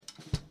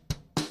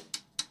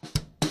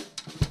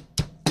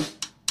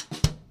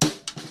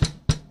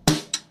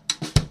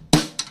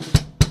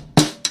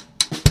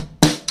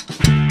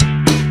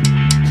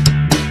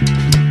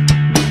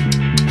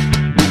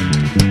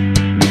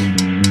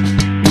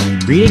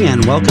Greeting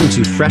and welcome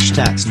to Fresh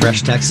Text.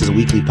 Fresh Text is a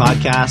weekly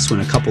podcast when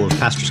a couple of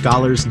pastor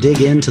scholars dig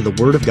into the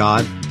Word of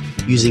God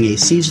using a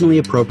seasonally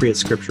appropriate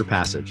scripture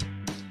passage.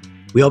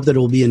 We hope that it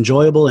will be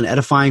enjoyable and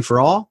edifying for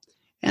all,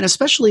 and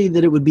especially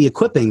that it would be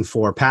equipping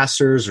for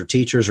pastors or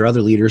teachers or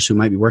other leaders who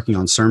might be working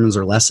on sermons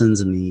or lessons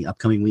in the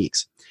upcoming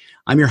weeks.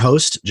 I'm your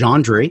host,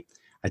 John Drury.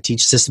 I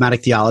teach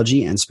systematic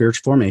theology and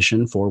spiritual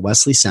formation for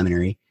Wesley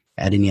Seminary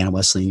at Indiana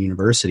Wesleyan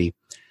University.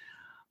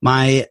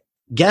 My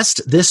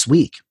guest this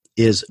week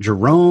is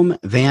Jerome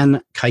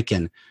Van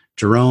Kuiken.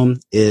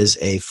 Jerome is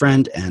a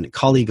friend and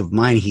colleague of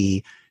mine.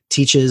 He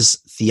teaches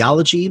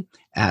theology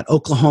at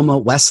Oklahoma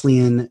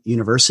Wesleyan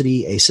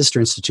University, a sister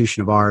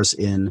institution of ours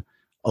in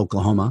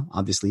Oklahoma,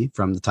 obviously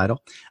from the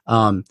title.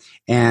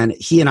 And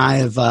he and I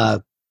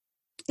have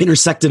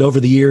intersected over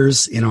the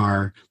years in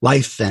our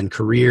life and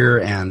career.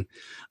 And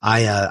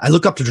I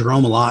look up to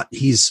Jerome a lot.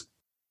 He's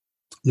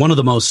one of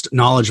the most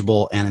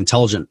knowledgeable and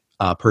intelligent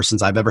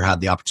persons I've ever had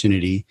the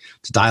opportunity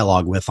to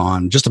dialogue with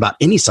on just about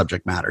any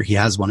subject matter. He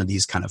has one of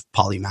these kind of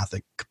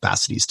polymathic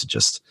capacities to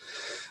just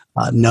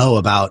know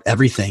about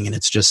everything. And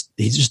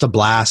he's just a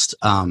blast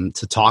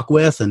to talk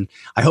with. And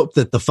I hope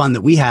that the fun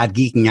that we had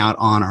geeking out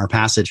on our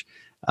passage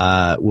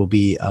will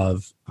be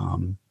of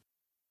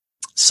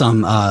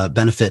some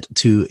benefit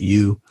to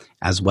you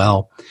as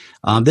well.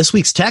 This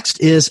week's text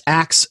is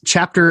Acts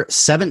chapter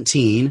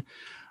 17,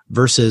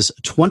 verses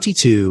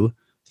 22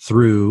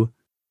 through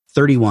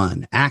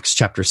 31. Acts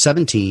chapter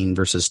 17,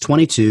 verses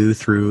 22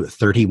 through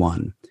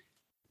 31.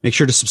 Make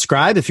sure to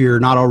subscribe if you're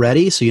not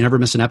already so you never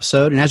miss an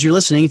episode. And as you're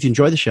listening, if you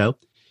enjoy the show,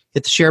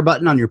 hit the share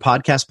button on your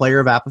podcast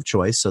player of app of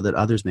choice so that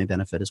others may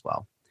benefit as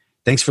well.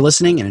 Thanks for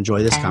listening and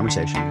enjoy this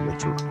conversation with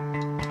Jerome.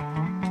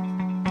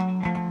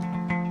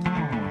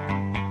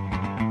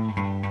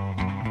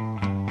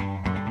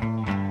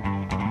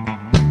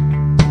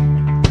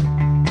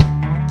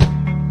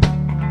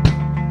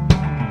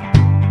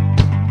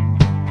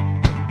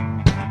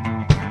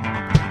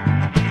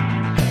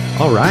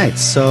 All right,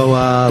 so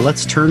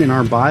let's turn in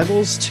our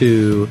Bibles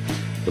to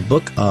the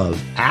book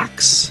of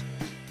Acts.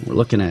 We're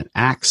looking at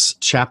Acts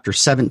chapter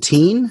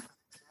 17,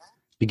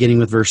 beginning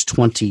with verse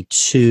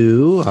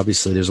 22.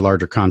 Obviously, there's a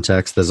larger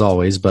context as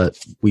always, but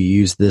we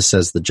use this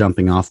as the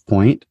jumping off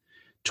point.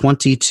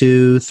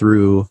 22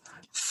 through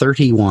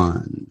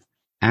 31.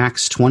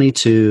 Acts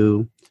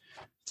 22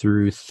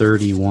 through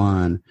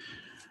 31.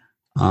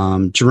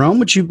 Jerome,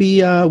 would you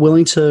be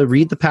willing to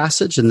read the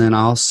passage, and then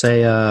I'll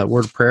say a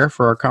word of prayer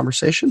for our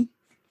conversation?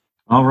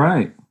 All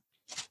right.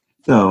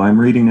 So I'm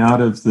reading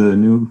out of the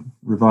New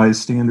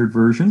Revised Standard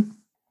Version.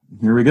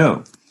 Here we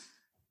go.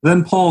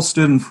 Then Paul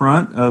stood in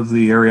front of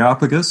the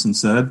Areopagus and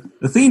said,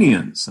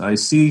 "Athenians, I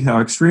see how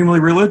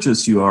extremely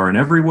religious you are in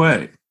every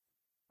way.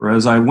 For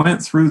as I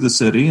went through the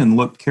city and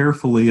looked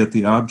carefully at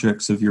the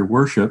objects of your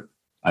worship,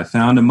 I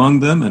found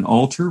among them an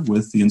altar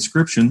with the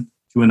inscription,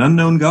 'To an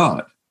unknown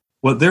God.'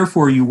 What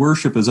therefore you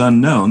worship as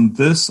unknown,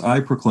 this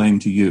I proclaim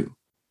to you.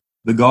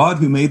 The God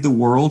who made the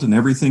world and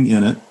everything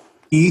in it,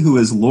 he who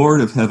is Lord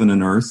of heaven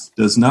and earth,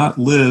 does not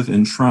live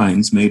in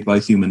shrines made by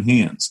human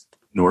hands,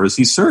 nor is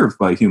he served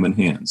by human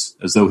hands,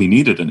 as though he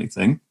needed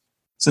anything,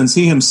 since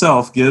he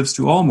himself gives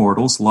to all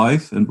mortals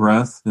life and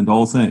breath and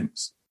all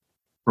things.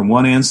 From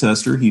one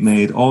ancestor he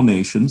made all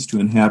nations to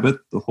inhabit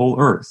the whole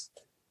earth,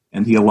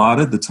 and he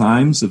allotted the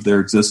times of their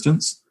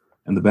existence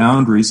and the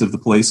boundaries of the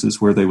places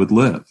where they would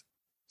live,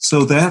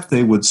 so that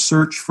they would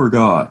search for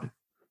God,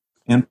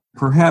 and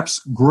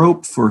perhaps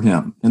grope for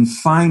him and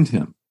find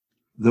him,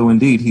 though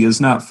indeed he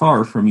is not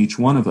far from each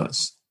one of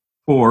us.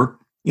 For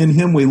in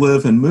him we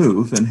live and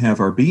move and have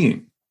our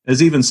being,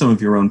 as even some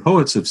of your own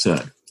poets have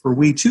said, for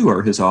we too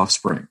are his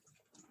offspring.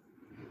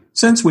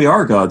 Since we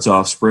are God's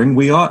offspring,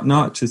 we ought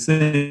not to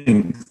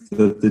think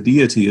that the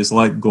deity is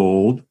like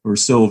gold or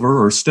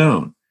silver or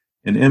stone,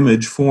 an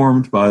image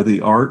formed by the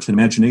art and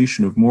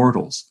imagination of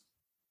mortals.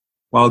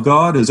 While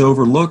God has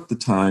overlooked the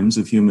times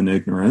of human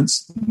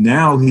ignorance,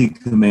 now he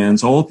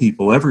commands all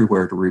people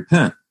everywhere to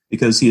repent,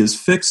 because he has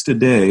fixed a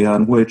day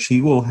on which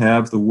he will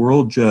have the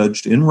world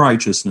judged in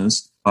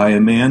righteousness by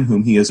a man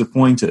whom he has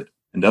appointed.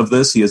 And of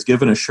this he has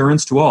given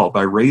assurance to all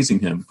by raising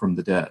him from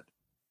the dead."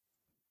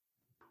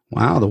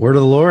 Wow, the word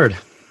of the Lord.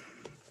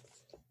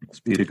 Thanks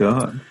be to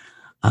God.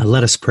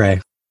 Let us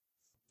pray.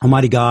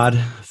 Almighty God,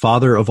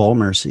 Father of all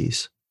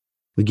mercies,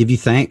 we give you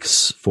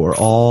thanks for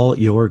all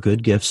your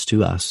good gifts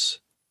to us.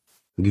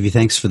 We give you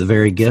thanks for the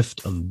very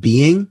gift of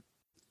being,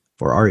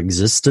 for our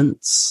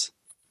existence,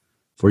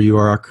 for you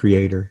are our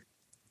creator.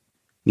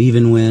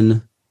 Even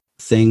when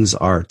things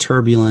are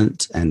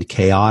turbulent and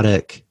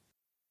chaotic,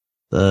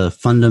 the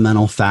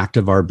fundamental fact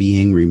of our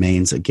being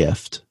remains a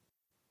gift.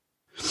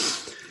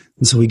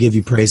 And so we give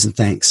you praise and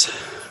thanks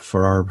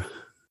for our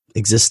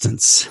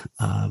existence.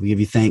 We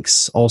give you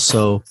thanks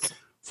also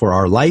for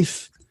our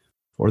life,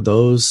 for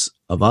those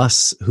of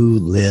us who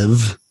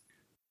live.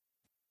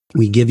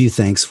 We give you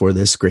thanks for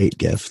this great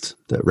gift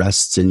that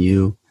rests in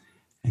you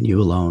and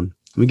you alone.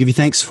 We give you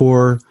thanks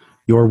for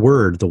your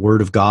word, the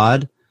word of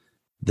God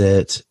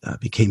that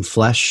became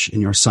flesh in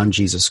your Son,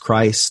 Jesus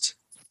Christ,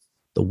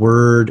 the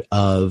word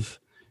of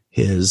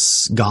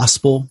his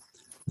gospel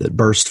that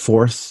burst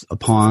forth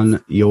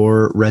upon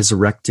your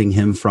resurrecting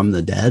him from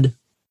the dead,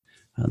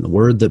 and the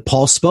word that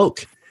Paul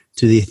spoke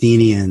to the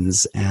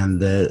Athenians, and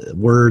the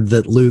word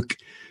that Luke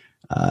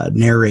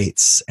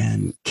narrates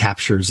and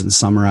captures and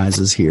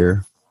summarizes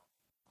here.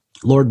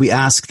 Lord, we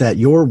ask that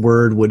your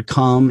word would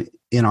come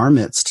in our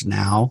midst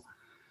now,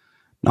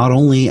 not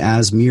only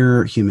as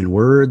mere human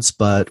words,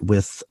 but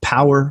with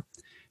power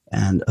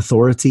and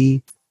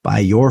authority by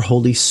your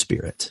Holy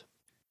Spirit.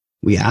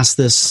 We ask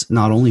this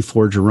not only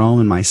for Jerome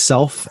and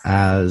myself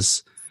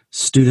as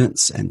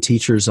students and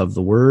teachers of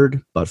the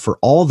word, but for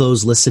all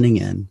those listening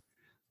in,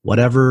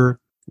 whatever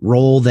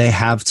role they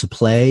have to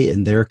play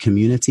in their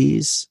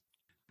communities.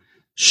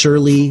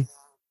 Surely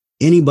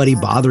anybody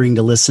bothering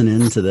to listen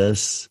into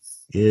this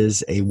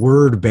is a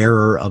word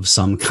bearer of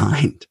some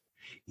kind,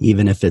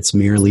 even if it's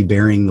merely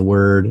bearing the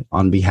word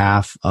on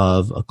behalf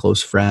of a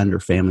close friend or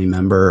family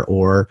member,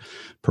 or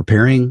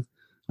preparing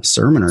a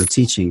sermon or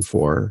teaching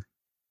for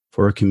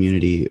a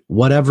community.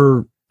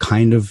 Whatever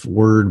kind of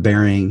word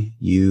bearing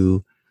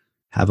you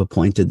have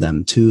appointed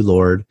them to,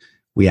 Lord,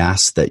 we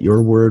ask that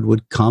your word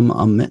would come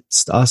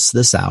amidst us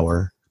this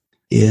hour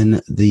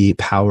in the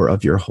power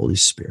of your Holy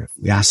Spirit.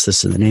 We ask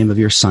this in the name of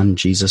your Son,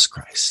 Jesus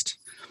Christ.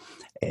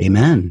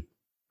 Amen.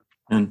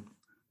 And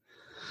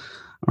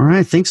all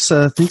right. Thanks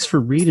for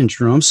reading,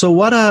 Jerome. So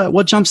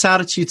what jumps out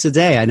at you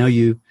today? I know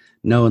you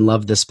know and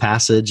love this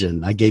passage,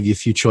 and I gave you a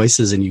few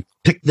choices and you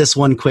picked this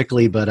one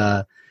quickly,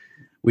 but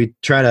we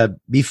try to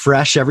be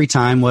fresh every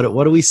time.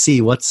 What do we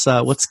see? What's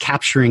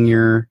capturing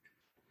your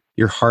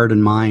heart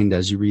and mind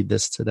as you read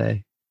this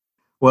today?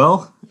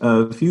 Well,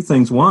 a few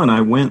things. One,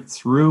 I went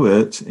through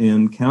it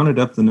and counted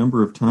up the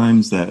number of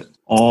times that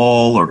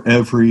all or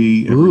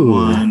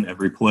everyone,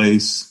 every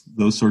place,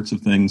 those sorts of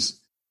things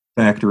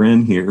factor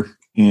in here.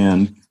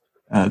 And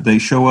they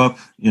show up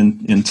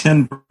in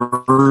 10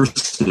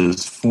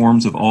 verses.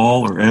 Forms of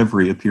all or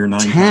every appear 9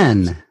 times.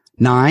 10?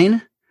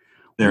 9?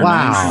 There are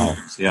 9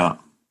 times, yeah.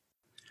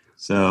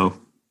 So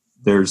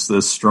there's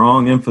this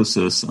strong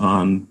emphasis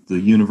on the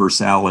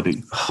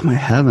universality. Oh, my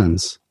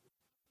heavens.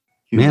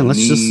 Man, let's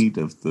need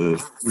of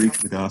the reach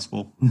of the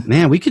gospel.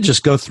 Man, we could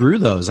just go through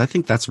those. I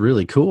think that's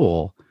really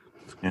cool.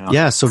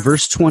 Yeah. So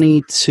verse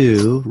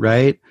 22,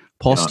 right?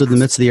 Paul stood in the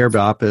midst of the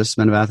Areopagus,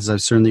 men of Athens, I've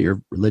discerned that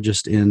you're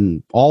religious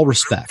in all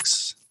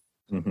respects,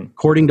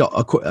 according to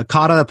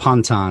kata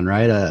panton,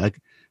 right?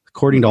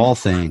 According to all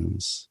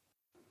things.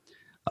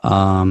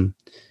 And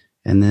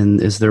then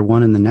is there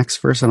one in the next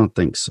verse? I don't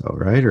think so,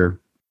 right? Or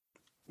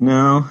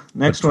no,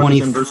 next one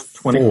is in verse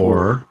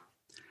 24.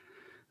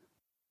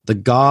 The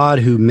God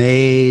who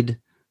made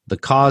the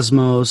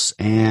cosmos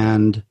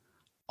and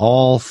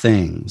all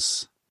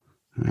things.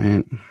 All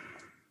right.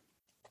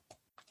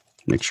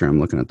 Make sure I'm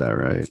looking at that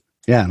right.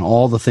 Yeah, and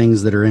all the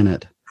things that are in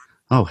it.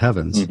 Oh,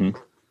 heavens.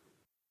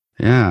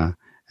 Yeah.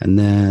 And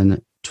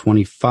then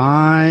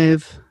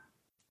 25.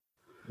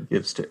 It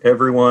gives to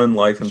everyone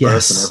life and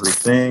breath and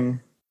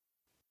everything.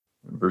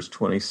 And verse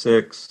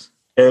 26.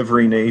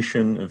 Every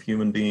nation of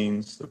human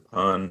beings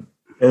upon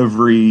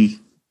every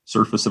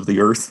surface of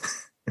the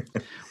earth.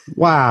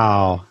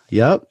 Wow.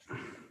 Yep.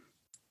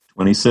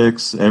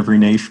 26. Every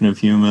nation of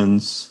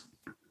humans.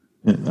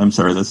 I'm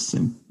sorry, that's the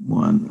same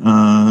one.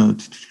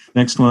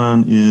 Next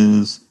one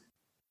is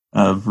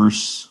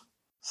verse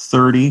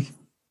 30.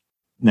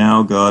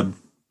 Now God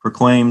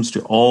proclaims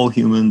to all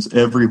humans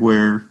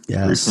everywhere.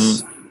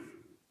 Yes.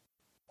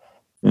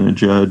 Going to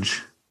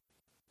judge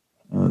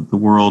the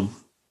world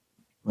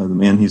by the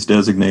man he's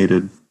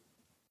designated.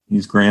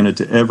 He's granted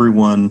to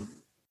everyone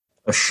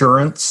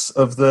assurance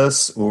of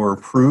this or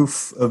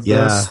proof of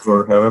this,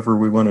 or however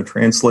we want to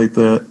translate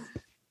that.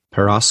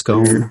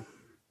 Peroskon.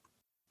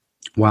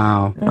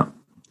 Wow.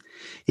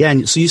 Yeah,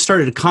 and so you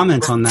started to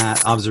comment on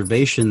that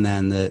observation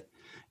then, that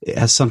it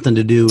has something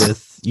to do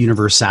with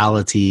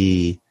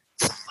universality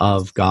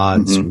of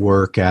God's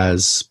work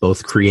as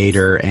both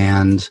creator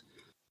and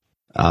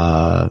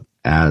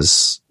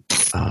as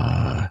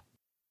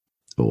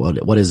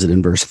what is it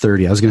in verse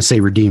 30? I was going to say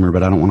redeemer,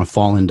 but I don't want to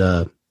fall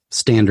into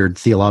standard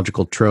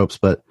theological tropes,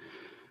 but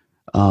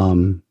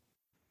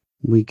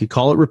we could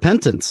call it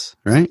repentance,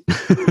 right?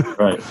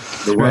 Right.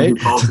 The one who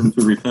calls them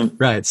to repent.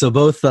 Right. So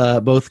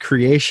both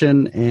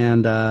creation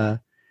and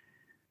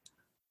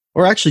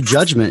or actually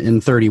judgment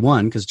in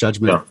 31, because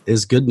judgment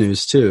is good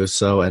news too.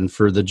 So, and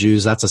for the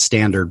Jews, that's a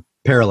standard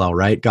parallel,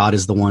 right? God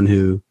is the one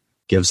who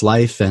gives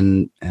life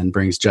and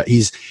brings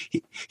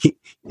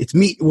it's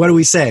meet. What do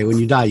we say when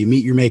you die? You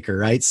meet your maker,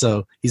 right?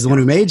 So he's the one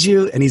who made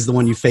you, and he's the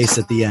one you face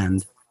at the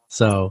end.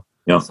 So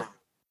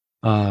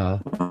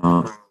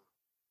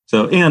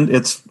So, and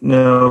it's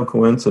no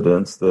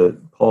coincidence that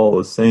Paul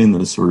is saying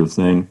this sort of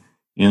thing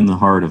in the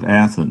heart of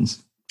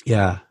Athens.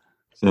 Yeah.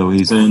 So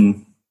he's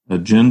in a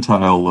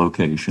Gentile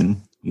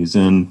location. He's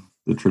in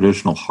the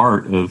traditional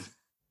heart of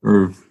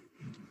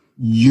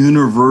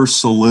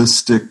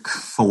universalistic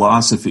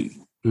philosophy,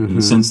 in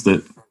the sense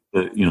that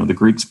the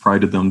Greeks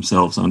prided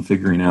themselves on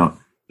figuring out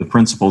the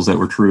principles that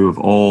were true of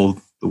all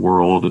the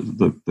world,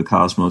 the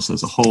cosmos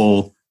as a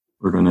whole.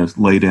 We're going to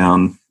lay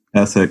down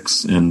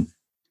ethics and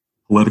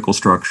political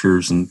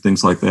structures and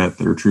things like that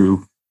are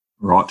true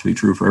or ought to be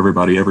true for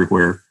everybody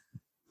everywhere.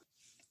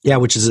 Yeah,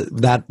 which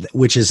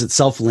is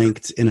itself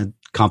linked in a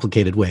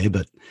complicated way,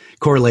 but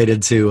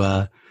correlated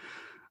to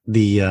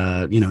the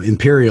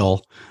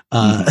imperial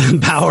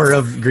power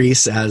of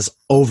Greece as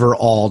over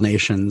all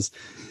nations.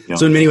 Yeah.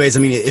 So in many ways, I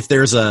mean, if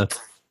there's a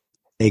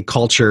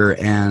culture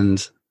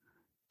and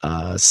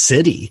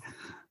city,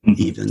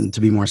 even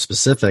to be more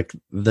specific,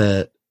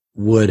 that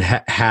would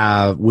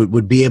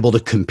would be able to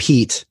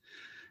compete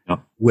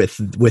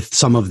with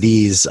some of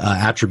these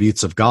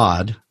attributes of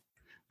God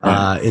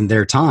in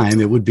their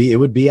time, it would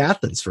be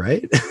Athens,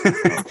 right?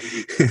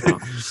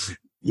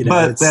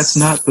 But that's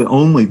not the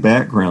only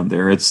background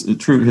there. It's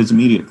true. His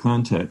immediate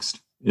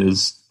context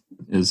is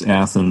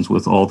Athens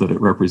with all that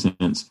it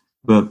represents.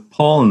 But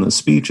Paul in the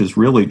speech is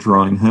really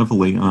drawing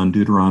heavily on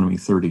Deuteronomy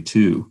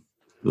 32,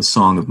 the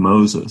Song of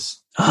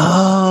Moses.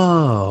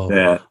 I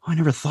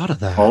never thought of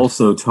that.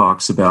 Also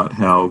talks about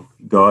how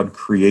God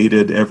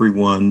created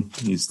everyone.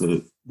 He's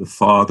the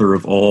father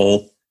of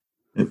all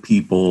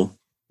people.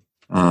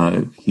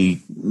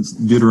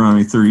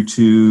 Deuteronomy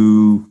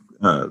 32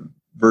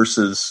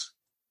 verses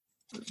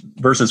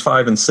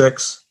 5 and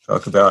 6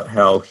 talk about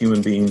how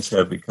human beings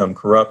have become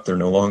corrupt. They're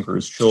no longer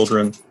his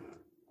children.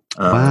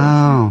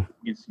 Wow.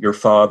 He's your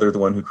father, the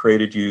one who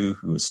created you,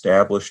 who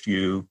established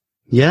you.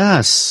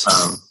 Yes.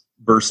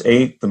 Verse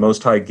 8, the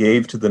Most High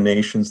gave to the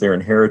nations their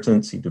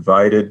inheritance. He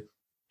divided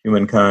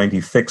humankind.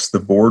 He fixed the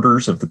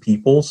borders of the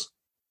peoples,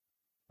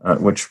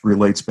 which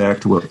relates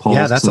back to what Paul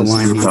says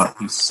about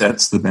he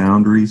sets the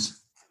boundaries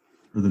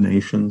for the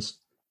nations.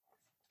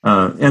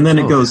 And then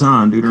it goes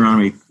on,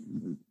 Deuteronomy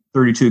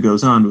 32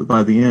 goes on, but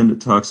by the end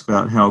it talks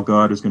about how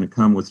God is going to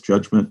come with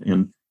judgment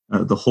and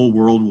the whole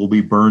world will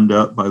be burned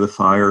up by the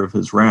fire of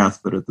his wrath,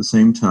 but at the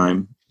same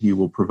time he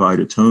will provide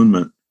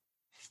atonement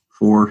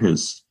for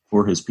his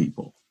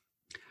people.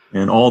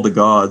 And all the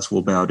gods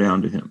will bow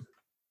down to him.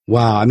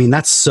 Wow, I mean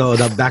that's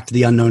back to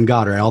the unknown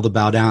God, right? All the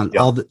bow down,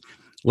 all the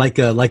like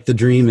the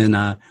dream in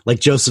like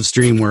Joseph's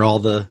dream, where all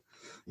the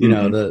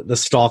the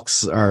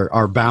stalks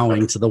are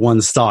bowing to the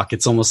one stalk.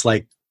 It's almost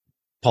like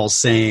Paul's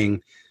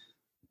saying,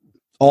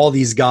 all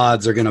these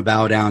gods are going to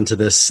bow down to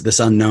this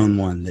unknown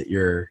one that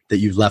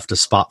you've left a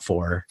spot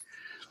for.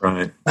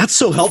 Right. That's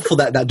so helpful.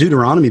 That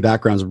Deuteronomy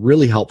background is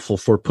really helpful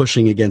for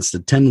pushing against a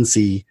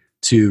tendency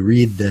to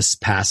read this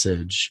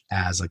passage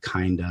as a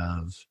kind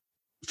of,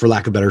 for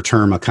lack of a better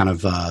term, a kind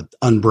of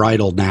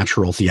unbridled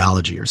natural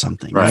theology or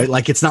something, right?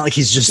 Like it's not like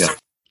he's just,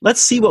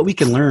 let's see what we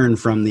can learn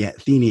from the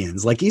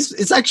Athenians. Like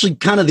it's actually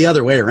kind of the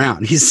other way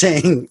around. He's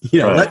saying,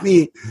 let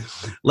me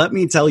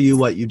tell you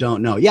what you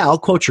don't know. Yeah, I'll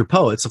quote your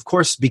poets. Of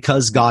course,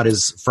 because God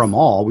is from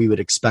all, we would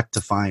expect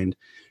to find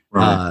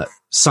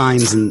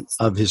signs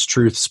of his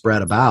truth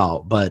spread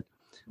about. But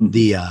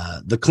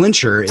the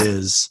clincher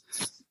is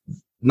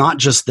not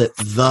just that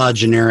the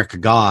generic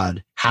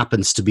God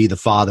happens to be the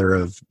father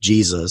of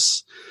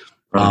Jesus,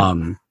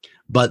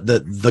 but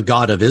the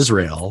God of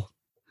Israel.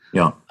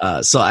 Yeah.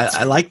 So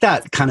I like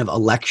that kind of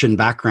election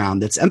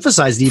background that's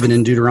emphasized even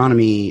in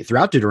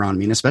throughout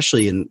Deuteronomy, and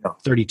especially in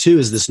 32,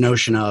 is this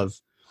notion of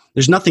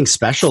there's nothing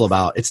special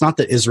about. It's not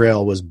that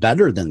Israel was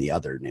better than the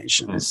other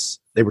nations.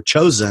 They were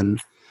chosen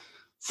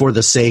for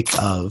the sake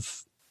of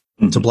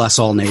to bless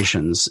all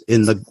nations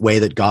in the way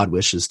that God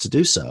wishes to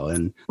do so.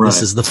 And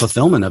this is the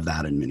fulfillment of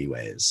that in many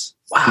ways.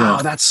 Wow,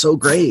 that's so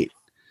great.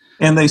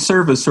 And they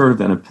serve as sort of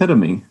an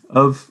epitome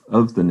of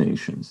the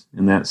nations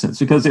in that sense,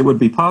 because it would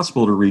be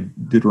possible to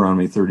read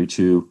Deuteronomy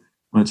 32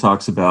 when it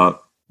talks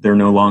about they're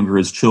no longer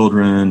his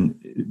children.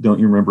 Don't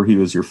you remember he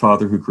was your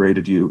father who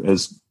created you,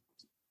 as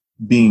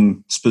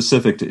being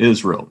specific to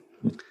Israel.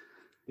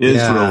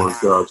 Israel is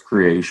God's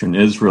creation.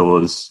 Israel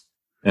is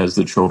as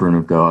the children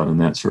of God and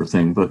that sort of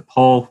thing. But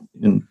Paul,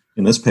 in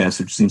this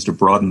passage, seems to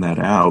broaden that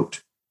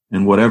out.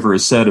 And whatever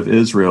is said of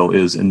Israel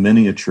is, in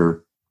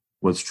miniature,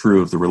 what's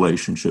true of the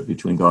relationship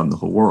between God and the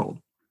whole world.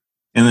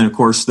 And then, of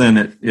course,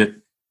 it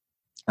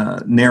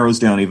narrows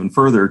down even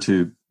further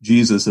to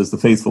Jesus as the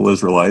faithful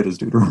Israelite, as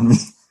Deuteronomy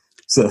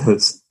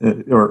says,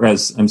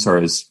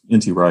 as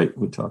N.T. Wright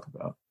would talk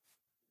about.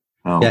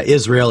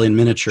 Israel in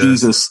miniature.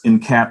 Jesus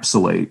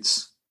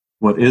encapsulates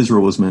what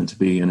Israel was meant to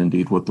be, and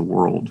indeed what the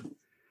world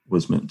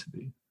was meant to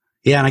be.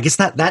 Yeah, and I guess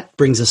that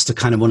brings us to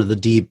kind of one of the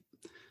deep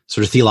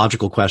sort of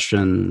theological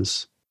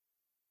questions,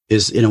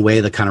 is in a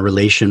way the kind of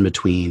relation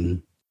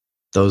between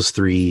those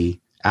three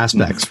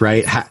aspects,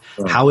 right?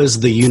 How is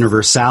the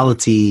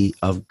universality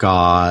of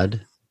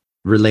God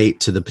relate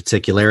to the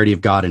particularity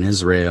of God in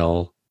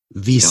Israel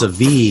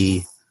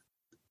vis-a-vis,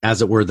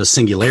 as it were, the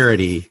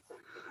singularity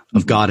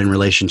of God in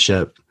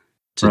relationship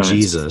to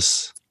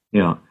Jesus?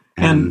 Yeah.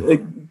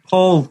 And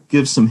Paul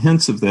gives some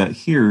hints of that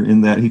here,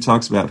 in that he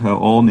talks about how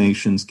all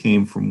nations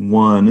came from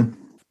one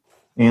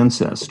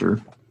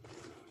ancestor.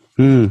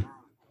 And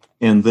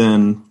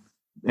then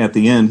at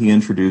the end, he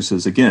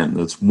introduces, again,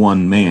 that's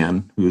one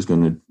man who is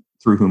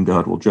through whom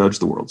God will judge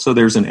the world. So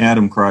there's an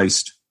Adam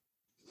Christ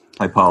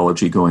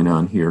typology going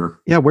on here.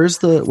 Yeah, where's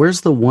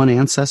the one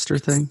ancestor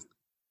thing?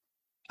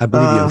 I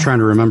believe you. I'm trying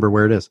to remember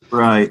where it is.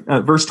 Right.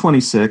 Verse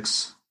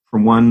 26,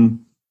 from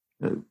one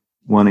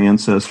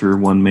ancestor,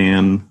 one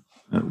man,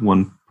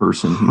 one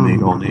person, he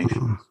made all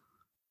nations.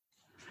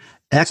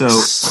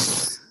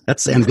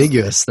 That's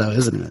ambiguous, though,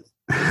 isn't it?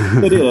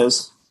 It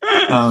is.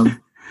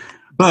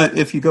 But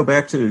if you go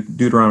back to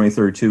Deuteronomy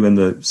 32 in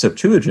the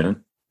Septuagint,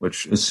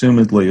 which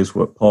assumedly is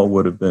what Paul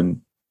would have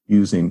been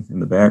using in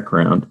the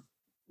background,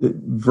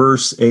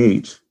 verse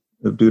 8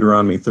 of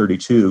Deuteronomy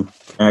 32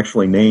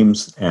 actually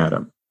names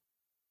Adam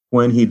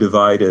when he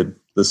divided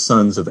the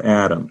sons of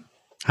Adam.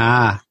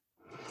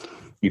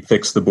 He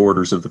fixed the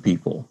borders of the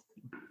people.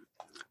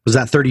 Was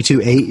that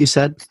 32:8 you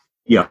said?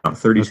 Yeah,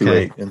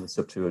 32:8 in the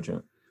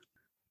Septuagint.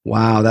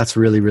 Wow, that's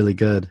really, really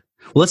good.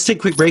 Well, let's take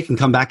a quick break and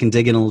come back and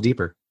dig in a little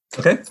deeper.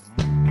 Okay.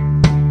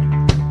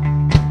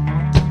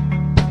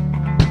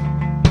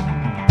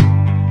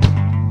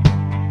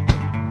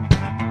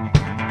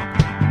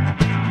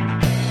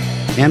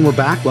 And we're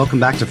back. Welcome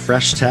back to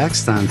Fresh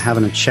Text. I'm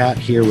having a chat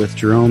here with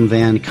Jerome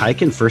Van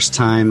Kuiken,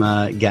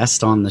 first-time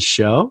guest on the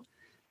show.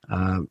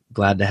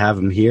 Glad to have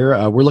him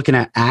here. We're looking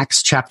at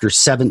Acts chapter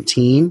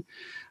 17,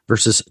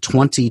 verses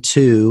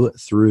 22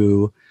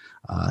 through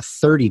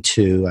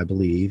 32, I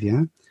believe.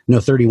 Yeah? No,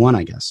 31,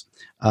 I guess.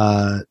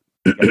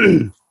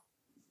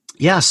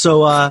 Yeah,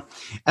 so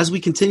as we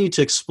continue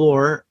to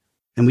explore,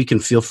 and we can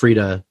feel free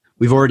to,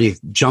 we've already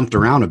jumped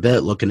around a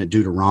bit looking at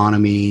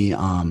Deuteronomy,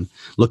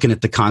 looking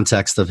at the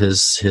context of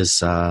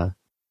his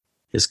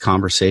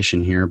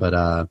conversation here,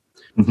 but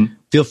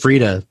feel free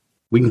to,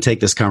 we can take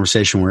this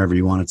conversation wherever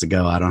you want it to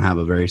go. I don't have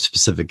a very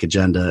specific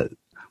agenda.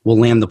 We'll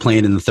land the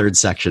plane in the third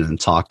section and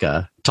talk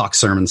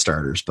sermon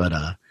starters, but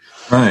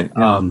right.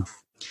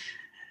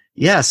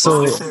 Yeah,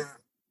 so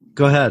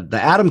go ahead.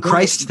 The Adam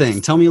Christ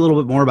thing. Tell me a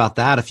little bit more about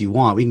that if you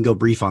want. We can go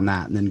brief on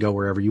that and then go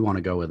wherever you want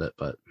to go with it.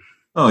 But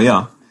oh,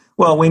 yeah.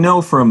 Well, we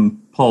know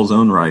from Paul's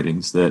own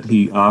writings that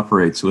he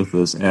operates with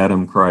this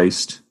Adam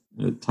Christ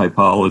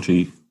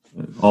typology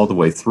all the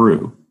way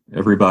through.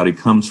 Everybody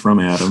comes from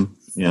Adam,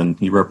 and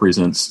he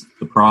represents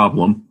the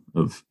problem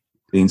of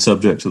being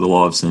subject to the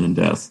law of sin and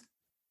death.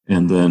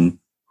 And then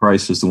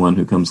Christ is the one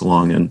who comes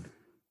along and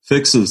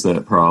fixes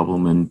that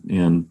problem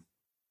and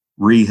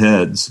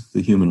reheads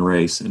the human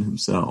race in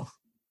himself.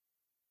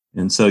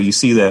 And so you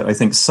see that, I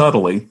think,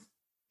 subtly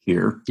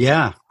here.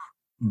 Yeah.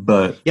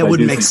 But yeah, it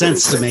wouldn't make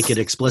sense to make it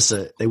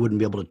explicit. They wouldn't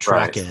be able to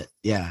track it.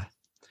 Yeah.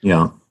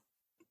 Yeah.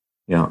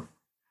 Yeah.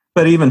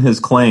 But even his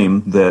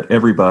claim that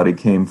everybody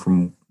came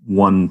from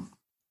one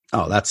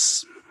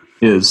is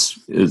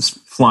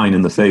flying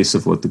in the face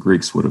of what the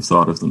Greeks would have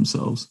thought of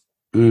themselves.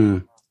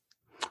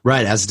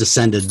 Right, as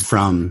descended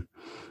from,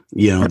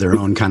 their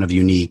own kind of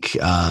unique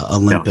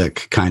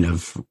Olympic kind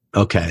of,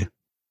 okay.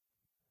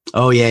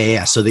 Oh,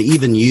 yeah. So they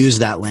even use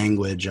that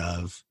language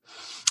of,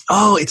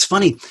 it's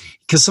funny,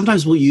 because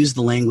sometimes we'll use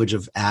the language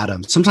of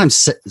Adam.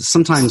 Sometimes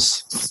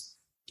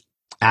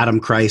Adam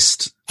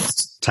Christ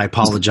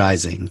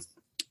typologizing,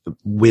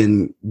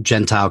 when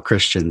Gentile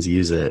Christians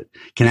use it,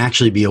 can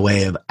actually be a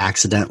way of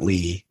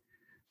accidentally,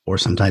 or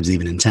sometimes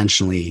even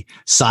intentionally,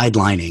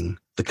 sidelining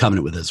the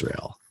covenant with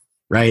Israel,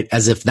 right?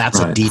 As if that's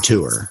a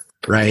detour,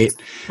 right?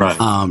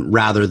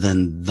 Rather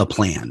than the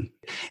plan.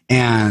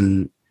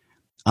 And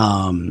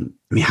how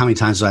many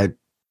times have I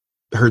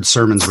heard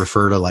sermons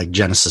refer to like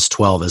Genesis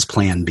 12 as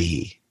Plan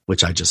B,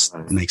 which I just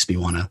makes me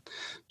want to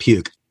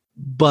puke.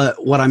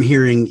 But what I'm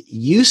hearing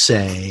you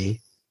say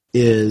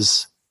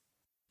is,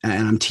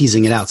 and I'm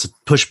teasing it out, so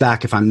push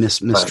back if I'm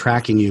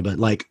mistracking you, but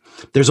like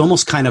there's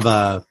almost kind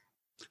of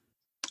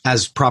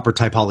as proper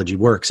typology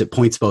works, it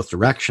points both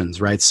directions,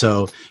 right?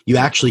 So you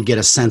actually get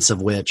a sense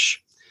of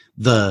which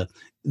the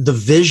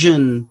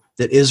vision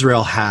that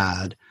Israel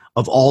had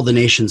of all the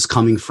nations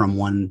coming from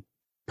one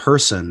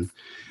person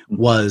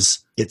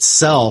was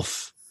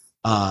itself,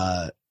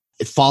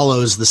 it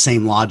follows the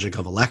same logic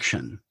of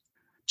election.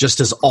 Just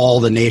as all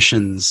the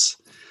nations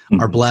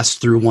are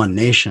blessed through one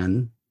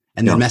nation,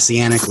 and then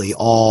messianically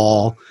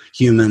all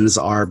humans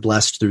are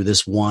blessed through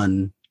this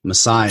one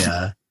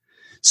Messiah.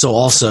 So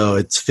also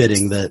it's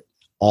fitting that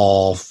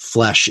all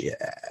flesh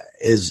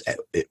is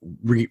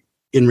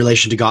in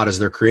relation to God as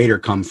their creator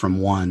come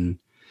from one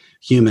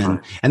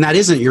human. And that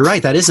isn't, you're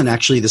right, that isn't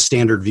actually the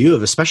standard view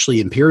of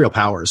especially imperial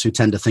powers who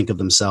tend to think of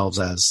themselves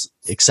as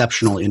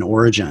exceptional in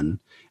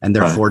origin and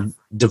therefore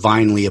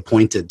divinely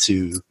appointed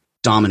to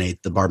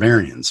dominate the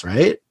barbarians,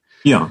 right?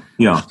 Yeah.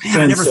 Man,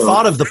 I never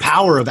thought of the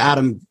power of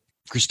Adam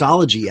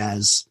Christology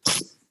as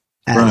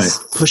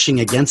pushing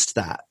against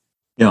that.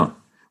 Yeah.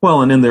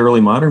 Well, and in the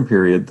early modern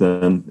period,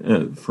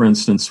 then, for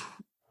instance,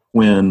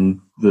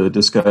 when the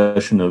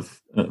discussion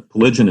of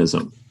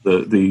polygenism,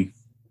 the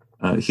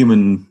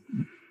human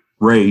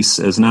race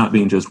as not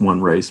being just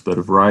one race, but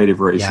a variety of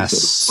races that have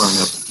sprung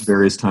up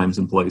various times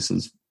and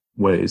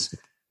ways,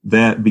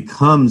 that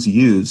becomes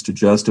used to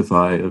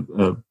justify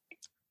a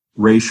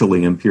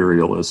racially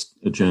imperialist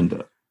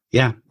agenda.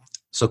 Yeah.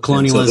 So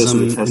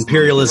colonialism,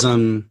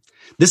 imperialism,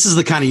 this is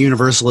the kind of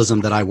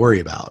universalism that I worry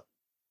about.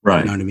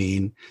 Right. You know what I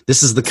mean?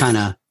 This is the kind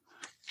of,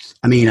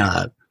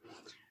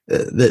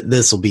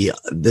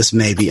 this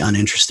may be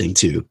uninteresting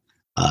to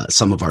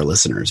some of our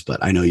listeners,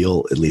 but I know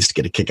you'll at least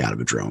get a kick out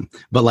of it, Jerome.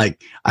 But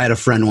like, I had a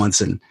friend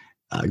once in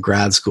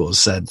grad school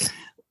said,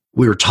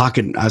 we were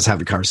talking, I was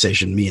having a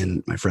conversation, me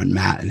and my friend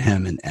Matt and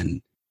him,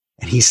 and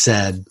he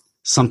said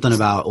something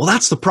about, well,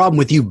 that's the problem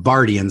with you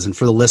Bardians. And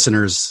for the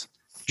listeners,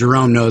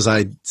 Jerome knows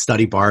I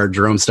study Bard.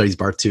 Jerome studies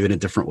Bard too in a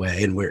different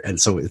way. And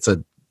so it's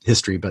a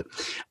history, but,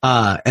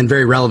 and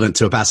very relevant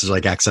to a passage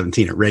like Acts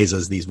 17. It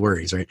raises these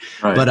worries, right?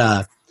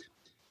 But,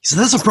 he said,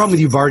 that's the problem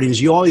with you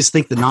Bardians. You always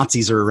think the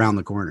Nazis are around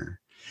the corner.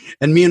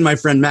 And me and my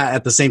friend Matt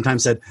at the same time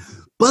said,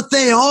 but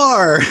they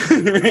are.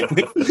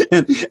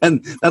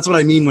 and that's what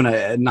I mean when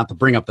I, not to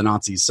bring up the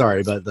Nazis,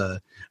 sorry, but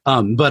the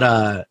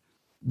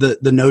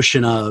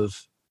notion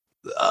of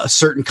a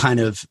certain kind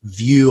of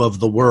view of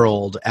the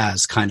world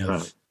as kind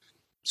of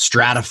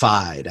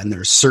stratified, and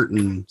there's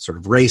certain sort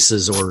of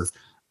races or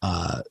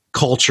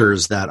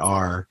cultures that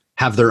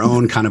have their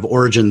own kind of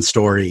origin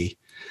story.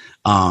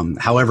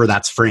 However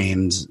that's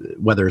framed,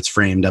 whether it's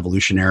framed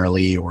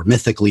evolutionarily or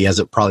mythically, as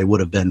it probably would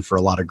have been for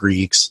a lot of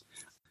Greeks,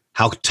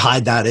 how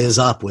tied that is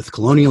up with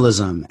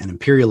colonialism and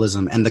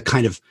imperialism and the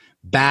kind of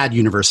bad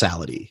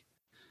universality.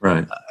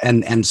 Right.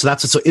 And so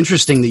that's what's so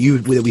interesting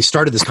that we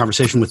started this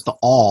conversation with the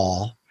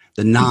all,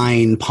 the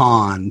nine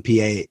pawn,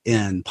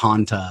 P-A-N,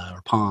 Panta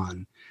or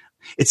pawn.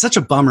 It's such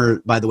a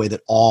bummer, by the way,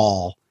 that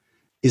all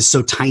is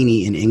so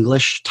tiny in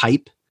English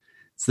type.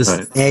 It's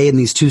this A and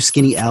these two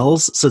skinny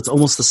L's. So it's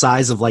almost the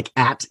size of like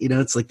at,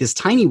 it's like this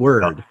tiny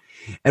word.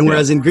 And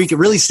whereas in Greek, it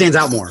really stands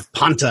out more.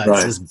 Panta,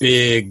 it's this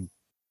big,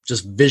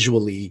 just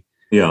visually.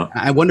 Yeah.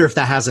 I wonder if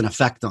that has an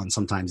effect on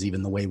sometimes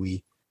even the way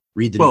we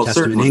read the New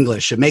Testament in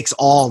English. It makes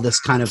all this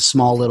kind of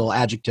small little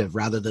adjective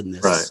rather than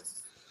this. Right.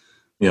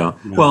 Yeah.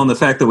 Well, and the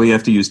fact that we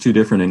have to use two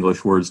different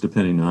English words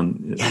depending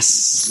on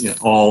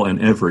all and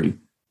every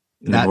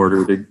in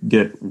order to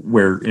get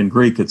where in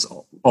Greek it's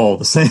all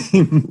the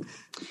same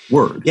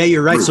word. Yeah,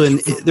 you're right. So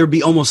there'd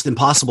be almost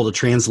impossible to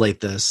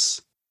translate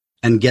this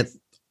and get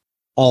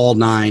all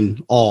nine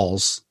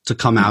alls to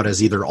come out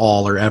as either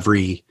all or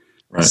every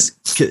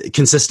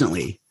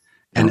consistently.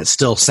 And it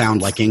still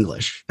sound like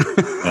English.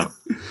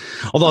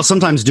 Although I'll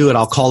sometimes do it,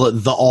 I'll call it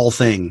the all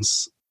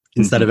things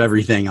instead of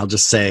everything. I'll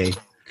just say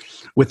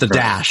with the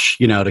dash,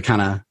 to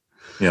kind of,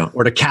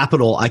 or I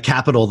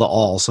capital the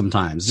all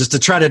sometimes just to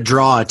try to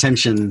draw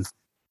attention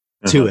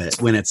to it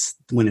when it's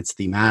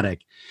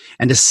thematic,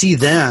 and to see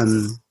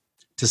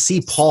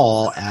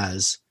Paul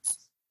as,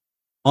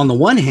 on the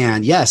one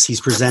hand, yes,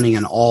 he's presenting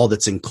an all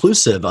that's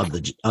inclusive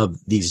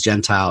of these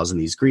Gentiles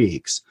and these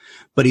Greeks,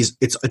 but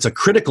it's a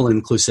critical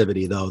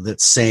inclusivity though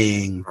that's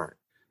saying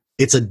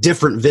it's a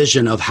different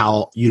vision of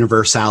how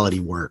universality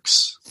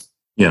works.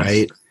 Yes.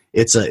 Right?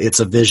 It's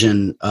a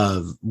vision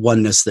of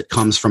oneness that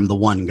comes from the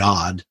one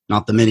God,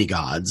 not the many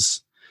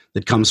gods,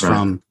 that comes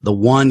from the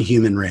one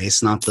human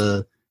race, not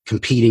the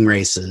competing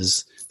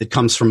races, that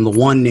comes from the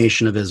one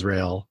nation of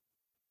Israel,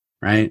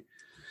 right?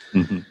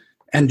 Mm-hmm.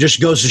 And just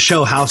goes to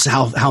show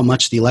how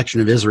much the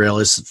election of Israel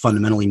is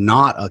fundamentally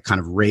not a kind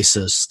of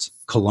racist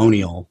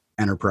colonial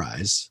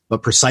enterprise,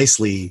 but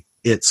precisely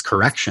its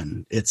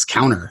correction, its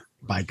counter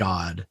by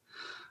God,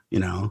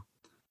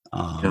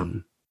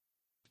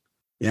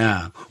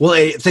 Yeah.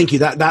 Well, thank you.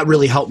 That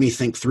really helped me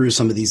think through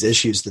some of these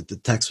issues that the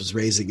text was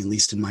raising, at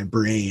least in my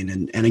brain.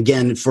 And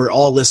again, for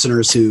all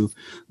listeners who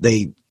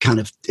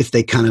if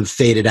they kind of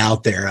faded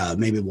out there,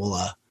 maybe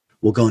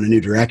we'll go in a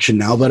new direction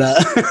now. But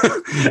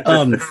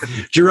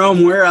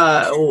Jerome,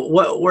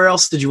 where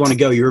else did you want to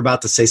go? You were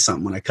about to say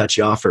something when I cut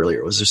you off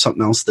earlier. Was there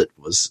something else that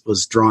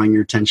was drawing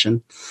your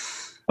attention?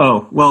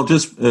 Oh, well,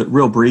 just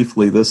real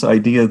briefly, this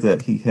idea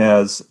that he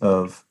has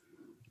of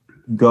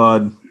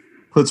God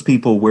puts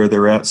people where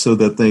they're at so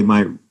that they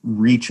might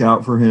reach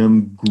out for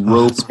him,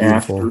 grope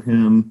after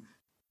him.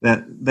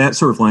 That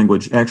sort of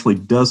language actually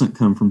doesn't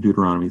come from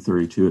Deuteronomy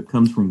 32. It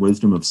comes from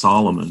Wisdom of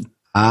Solomon.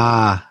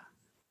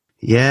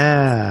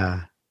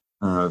 Yeah.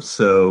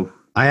 So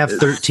I have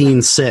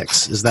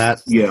 13:6. Is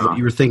that what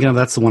you were thinking of?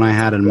 That's the one I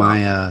had in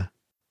my.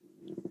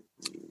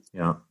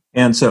 Yeah.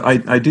 And so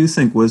I do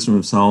think Wisdom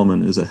of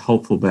Solomon is a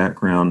helpful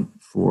background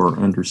for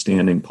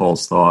understanding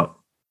Paul's thought,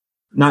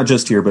 not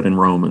just here, but in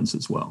Romans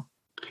as well.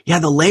 Yeah,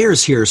 the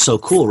layers here are so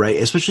cool, right?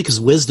 Especially because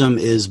Wisdom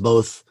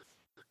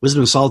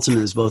of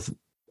Solomon is both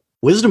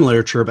wisdom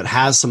literature, but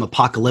has some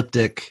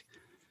apocalyptic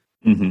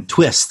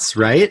twists,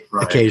 right?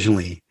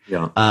 Occasionally.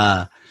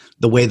 Yeah.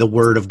 The way the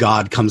word of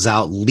God comes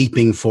out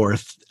leaping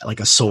forth like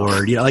a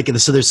sword,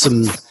 so there's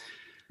some,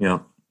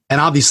 and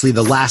obviously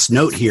the last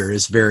note here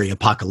is very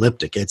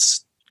apocalyptic.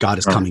 It's God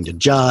is coming to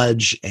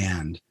judge,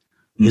 and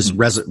his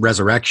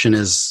resurrection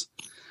is,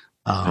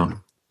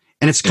 and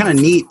it's kind of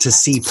neat to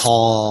see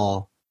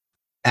Paul,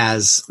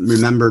 as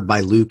remembered by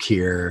Luke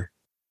here,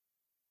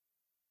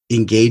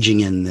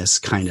 engaging in this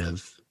kind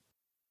of,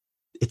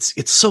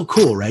 it's so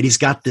cool, right? He's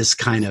got this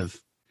kind of,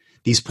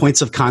 these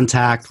points of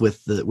contact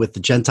with the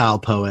Gentile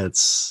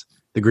poets,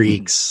 the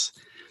Greeks,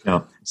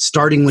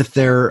 starting with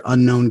their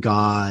unknown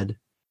God,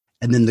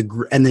 and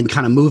then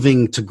kind of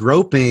moving to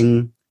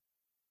groping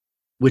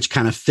which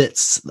kind of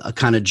fits a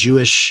kind of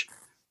Jewish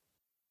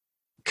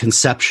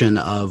conception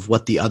of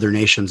what the other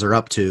nations are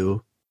up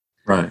to.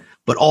 Right.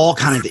 But all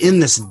kind of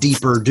in this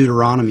deeper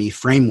Deuteronomy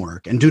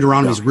framework. And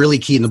Deuteronomy is really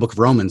key in the book of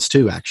Romans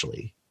too,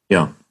 actually.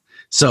 Yeah.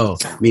 So,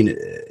 I mean,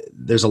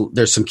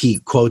 there's some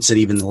key quotes and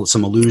even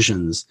some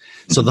allusions.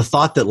 So the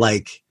thought that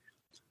like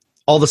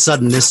all of a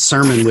sudden this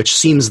sermon, which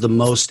seems the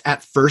most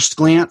at first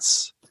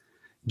glance,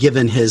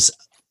 given his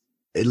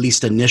at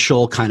least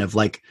initial kind of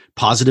like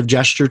positive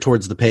gesture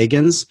towards the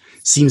pagans,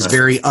 seems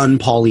very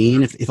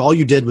un-Pauline. If all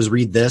you did was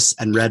read this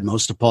and read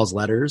most of Paul's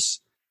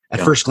letters, at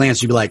first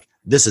glance, you'd be like,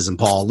 this isn't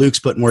Paul. Luke's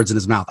putting words in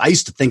his mouth. I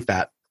used to think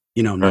that,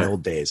 in the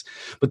old days.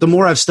 But the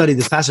more I've studied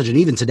this passage, and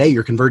even today,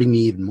 you're converting me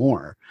even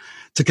more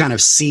to kind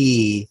of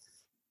see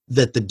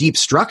that the deep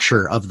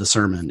structure of the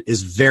sermon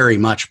is very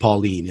much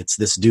Pauline. It's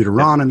this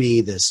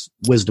Deuteronomy, this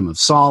wisdom of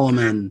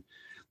Solomon,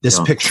 this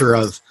picture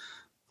of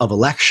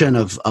election,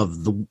 of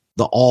the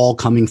all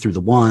coming through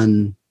the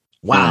one.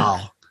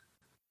 Wow.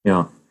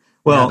 Yeah.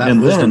 Well, that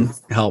and wisdom then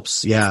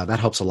helps. Yeah, that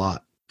helps a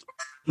lot.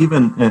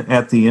 Even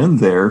at the end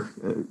there,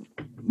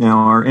 now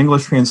our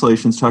English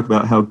translations talk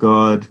about how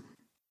God,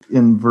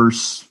 in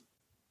verse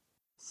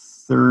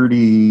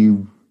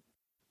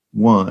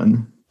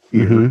 31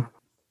 here,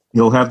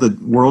 he'll have the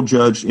world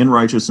judged in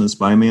righteousness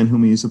by a man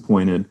whom he's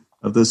appointed.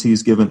 Of this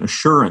he's given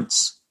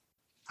assurance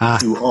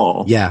to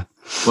all. Yeah.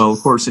 Well, of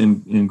course,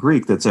 in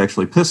Greek, that's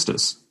actually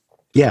pistis.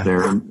 Yeah.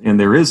 There, and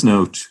there is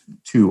no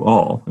to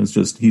all. It's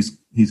just he's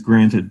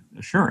granted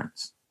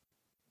assurance.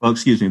 Well,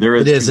 excuse me. There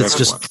is. It is. It's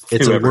just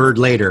it's a word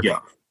later. Yeah.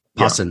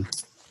 Pasin.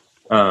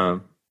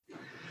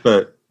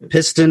 But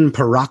piston,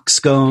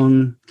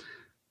 paroxgon,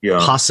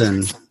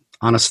 pasin,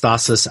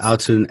 anastasis,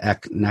 autun,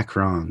 ek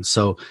necron.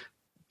 So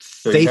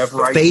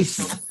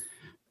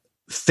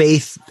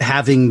faith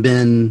having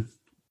been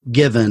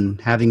given,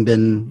 having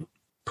been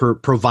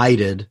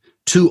provided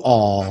to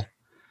all,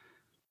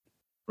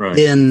 right.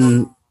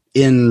 in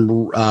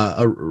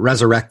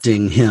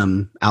resurrecting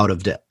him out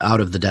of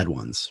the dead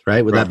ones,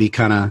 right? Would that be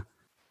kind of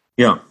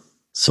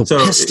So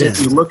piston.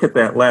 If you look at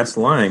that last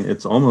line,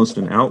 it's almost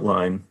an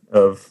outline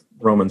of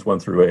Romans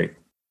 1-8.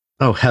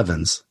 Oh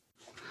heavens!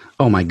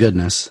 Oh my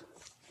goodness!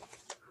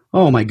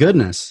 Oh my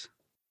goodness!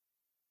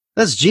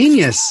 That's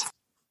genius.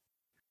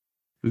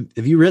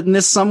 Have you written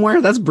this somewhere?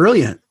 That's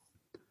brilliant.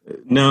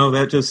 No,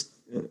 I just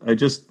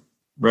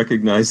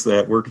recognized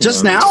that working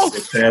just on now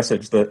this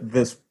passage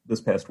this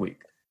past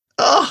week.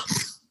 Oh,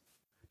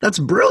 that's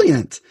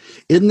brilliant.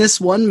 In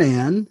this one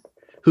man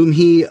whom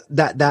he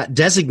that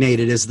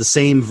designated as the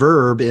same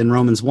verb in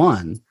Romans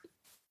 1,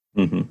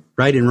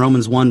 right? In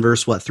Romans 1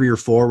 verse 3 or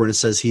 4, when it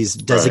says he's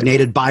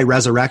designated by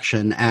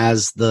resurrection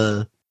as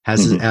the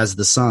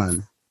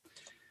Son,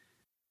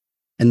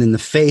 and then the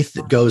faith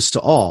that goes to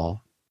all.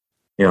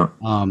 Yeah.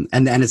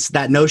 And it's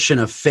that notion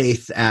of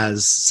faith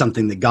as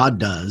something that God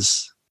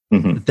does,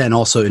 that then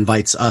also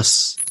invites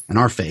us and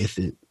our faith.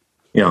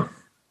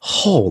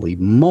 Holy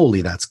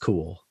moly, that's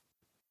cool.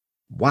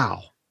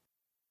 Wow.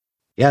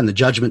 Yeah, and the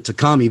judgment to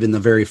come, even the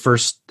very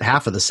first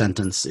half of the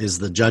sentence is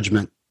the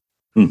judgment.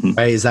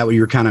 Right? Is that what you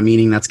were kind of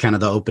meaning? That's kind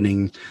of the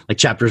opening, like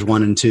chapters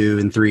 1 and 2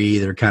 and 3,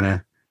 they're kind of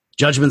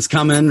judgment's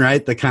coming,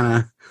 right? The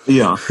kind of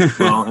well,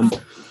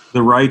 and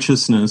the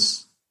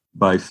righteousness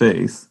by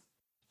faith.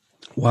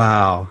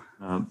 Wow.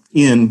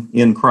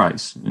 In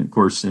Christ. And of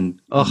course, in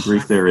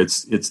Greek there,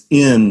 it's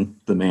in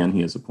the man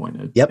he has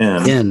appointed. Yep,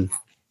 in.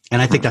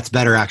 And I think that's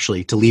better,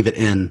 actually, to leave it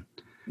in,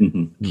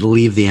 to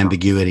leave the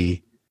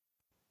ambiguity.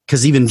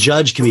 Because even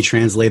judge can be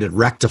translated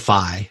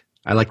rectify.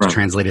 I like to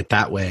translate it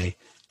that way.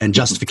 And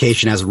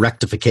justification as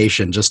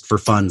rectification, just for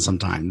fun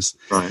sometimes.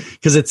 Right.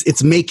 Because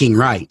it's making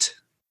right,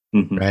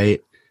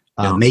 right?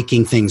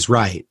 Making things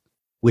right,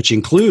 which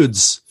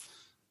includes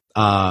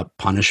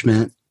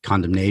punishment,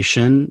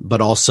 condemnation,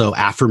 but also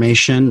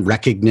affirmation,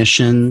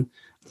 recognition,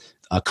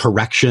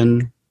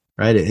 correction,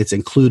 right? It's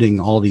including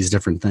all these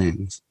different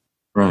things.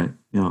 Right.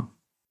 Yeah.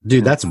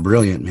 Dude, that's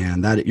brilliant,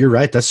 man. That you're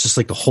right. That's just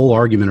like the whole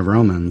argument of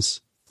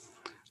Romans.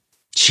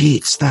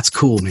 Jeez, that's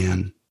cool,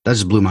 man. That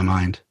just blew my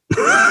mind.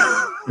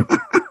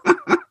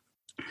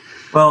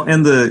 Well,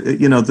 and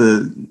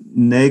the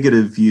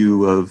negative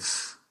view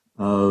of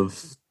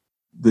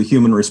the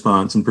human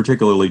response, and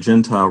particularly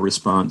Gentile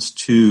response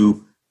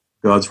to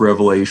God's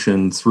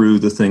revelation through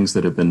the things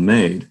that have been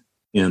made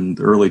in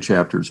the early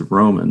chapters of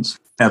Romans,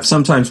 have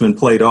sometimes been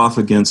played off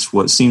against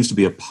what seems to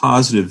be a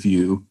positive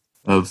view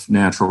of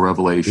natural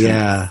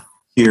revelation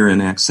here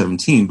in Acts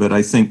 17. But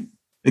I think,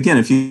 again,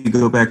 if you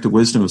go back to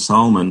Wisdom of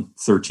Solomon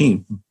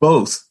 13,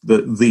 both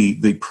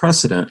the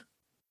precedent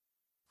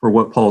for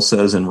what Paul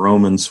says in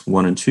Romans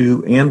 1 and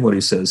 2 and what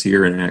he says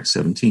here in Acts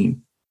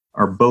 17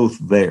 are both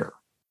there.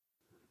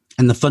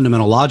 And the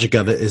fundamental logic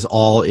of it is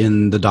all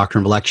in the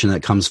doctrine of election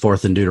that comes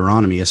forth in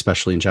Deuteronomy,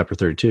 especially in chapter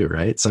 32,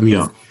 right? So, I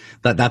mean,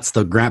 that's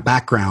the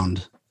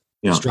background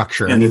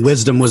structure. And I mean,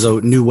 wisdom was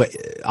a new way.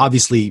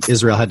 Obviously,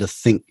 Israel had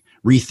to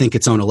rethink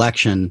its own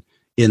election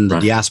in the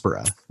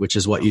diaspora, which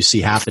is what you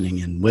see happening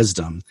in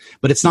wisdom.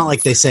 But it's not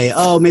like they say,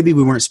 oh, maybe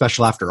we weren't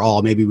special after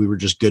all. Maybe we were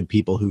just good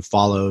people who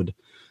followed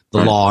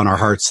the law in our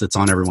hearts that's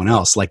on everyone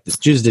else. Like the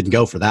Jews didn't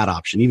go for that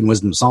option. Even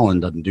Wisdom of Solomon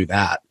doesn't do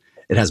that.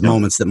 It has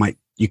moments that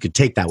you could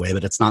take that way,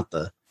 but it's not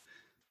the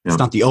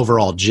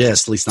overall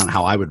gist, at least not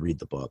how I would read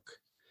the book.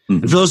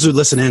 And for those who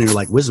listen in and you're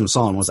like, Wisdom of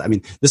Solomon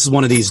this is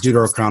one of these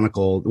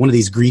Deuterochronicle, one of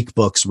these Greek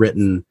books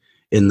written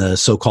in the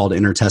so-called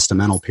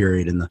intertestamental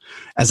period.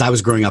 As I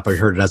was growing up, I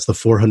heard it as the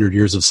 400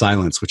 years of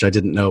silence, which I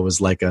didn't know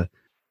was like a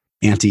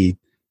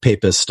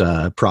anti-papist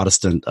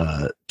Protestant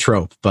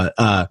trope. But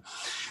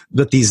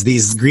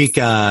these Greek,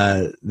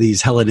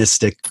 these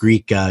Hellenistic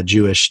Greek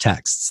Jewish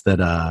texts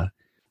that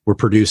were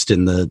produced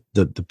in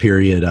the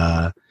period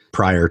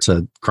prior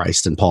to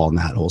Christ and Paul in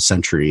that whole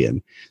century,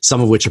 and some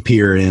of which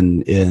appear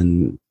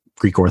in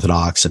Greek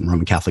Orthodox and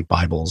Roman Catholic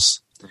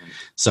Bibles.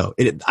 So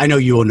I know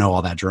you will know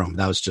all that, Jerome.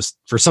 That was just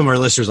for some of our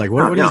listeners, like,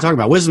 what are you talking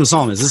about? Wisdom of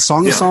Solomon. Is this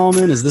Song of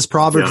Solomon? Is this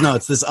Proverbs? No,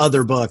 it's this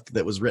other book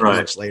that was written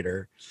much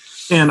later.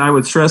 And I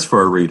would stress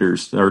for our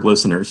readers, our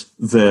listeners,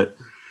 that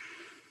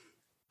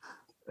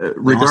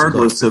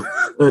regardless of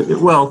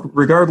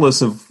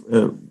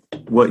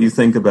what you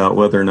think about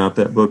whether or not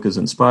that book is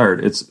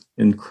inspired, it's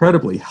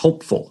incredibly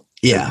helpful.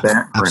 Yeah,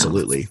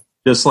 absolutely.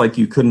 Just like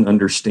you couldn't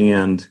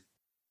understand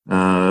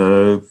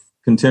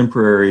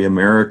contemporary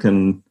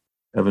American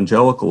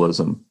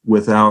evangelicalism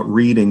without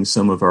reading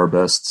some of our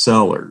best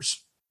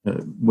sellers,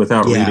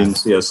 without reading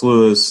C.S.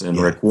 Lewis and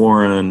Rick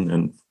Warren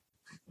and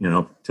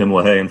Tim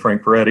LaHaye and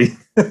Frank Peretti.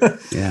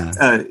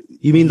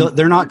 You mean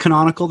they're not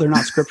canonical? They're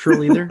not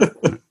scriptural either?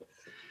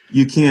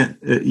 You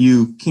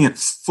can't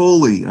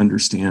fully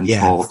understand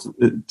Paul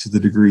to the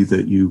degree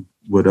that you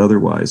would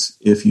otherwise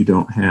if you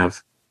don't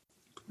have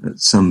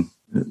some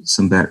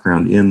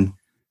background in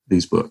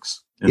these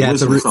books. And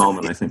Wisdom of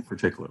Solomon, I think,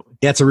 particularly.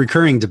 Yeah, it's a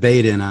recurring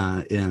debate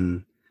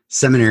in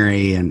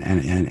seminary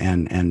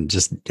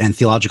and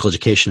theological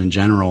education in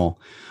general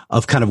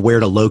of kind of where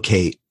to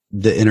locate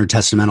the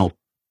intertestamental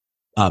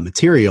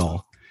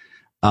material.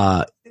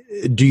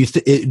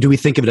 Do we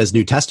think of it as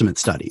New Testament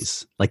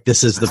studies? Like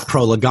this is the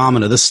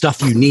prolegomena, the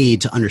stuff you need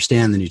to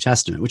understand the New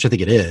Testament, which I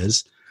think it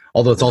is,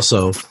 although it's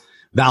also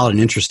valid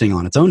and interesting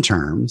on its own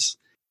terms.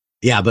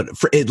 Yeah, but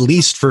at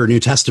least for New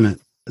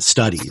Testament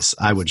studies,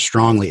 I would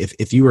strongly,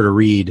 if you were to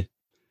read,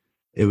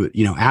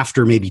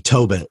 after maybe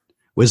Tobit,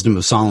 Wisdom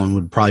of Solomon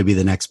would probably be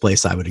the next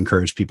place I would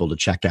encourage people to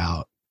check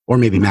out, or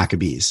maybe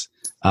Maccabees.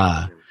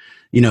 Of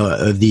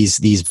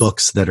these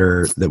books that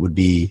would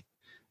be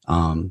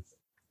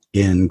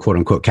in quote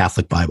unquote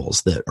Catholic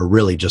Bibles that are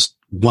really just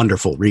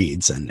wonderful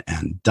reads and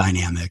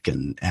dynamic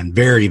and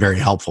very, very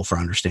helpful for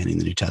understanding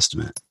the New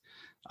Testament.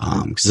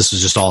 Because this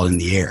was just all in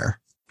the air,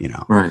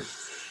 Right.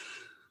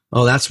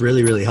 Oh, that's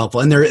really, really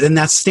helpful. And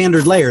that's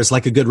standard layers,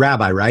 like a good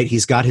rabbi, right?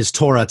 He's got his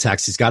Torah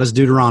text. He's got his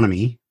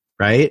Deuteronomy,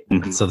 right?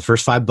 Mm-hmm. So the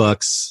first 5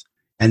 books,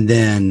 and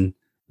then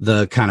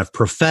the kind of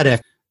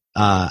prophetic,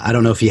 I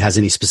don't know if he has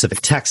any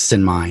specific texts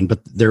in mind, but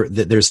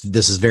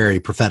this is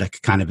very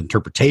prophetic kind of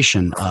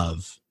interpretation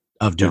of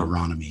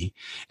Deuteronomy.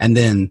 And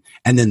then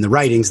the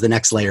writings, the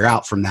next layer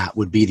out from that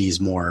would be these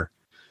more,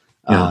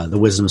 the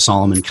Wisdom of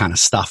Solomon kind of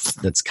stuff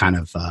that's kind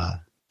of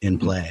in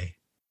play.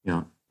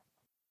 Yeah.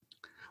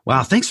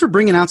 Wow, thanks for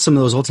bringing out some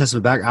of those Old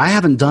Testament back. I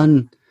haven't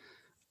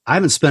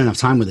spent enough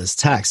time with this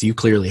text. You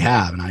clearly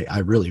have, and I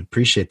really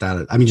appreciate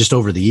that. I mean, just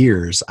over the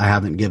years, I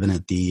haven't given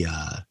it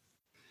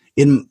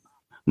in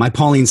my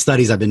Pauline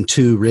studies, I've been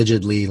too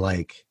rigidly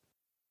like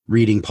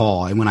reading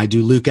Paul. And when I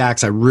do Luke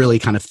Acts, I really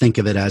kind of think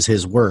of it as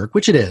his work,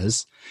 which it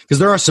is. Because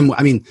there are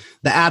the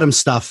Adam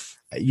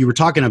stuff, you were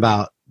talking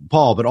about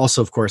Paul, but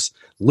also, of course,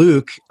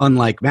 Luke,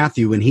 unlike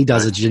Matthew, when he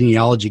does a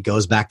genealogy,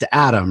 goes back to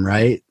Adam,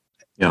 right?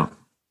 Yeah.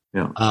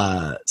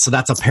 Yeah. So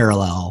that's a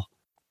parallel.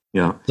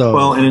 Yeah.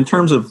 So, and in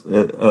terms of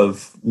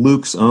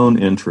Luke's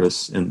own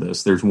interests in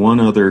this, there's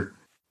one other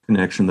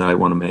connection that I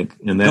want to make,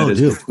 and that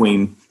is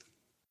between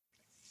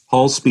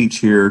Paul's speech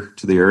here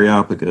to the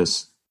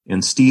Areopagus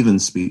and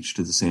Stephen's speech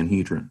to the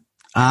Sanhedrin.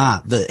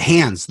 The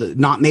hands,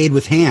 not made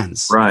with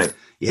hands. Right.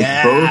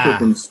 Yeah. Both of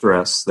them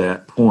stress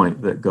that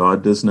point that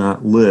God does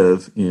not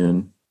live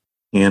in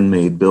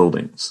handmade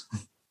buildings.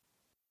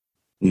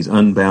 He's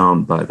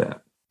unbound by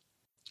that.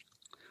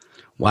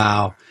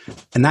 Wow.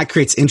 And that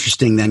creates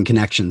interesting then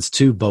connections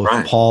to both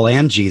Paul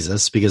and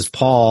Jesus, because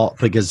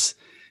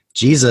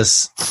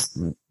Jesus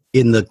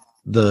in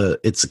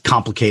it's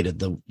complicated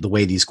the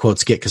way these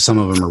quotes get, because some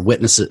of them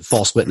are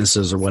false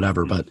witnesses or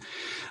whatever, but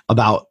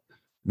about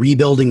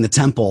rebuilding the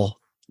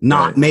temple,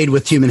 not made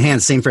with human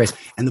hands, same phrase.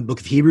 And the book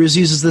of Hebrews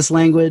uses this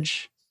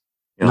language,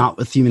 not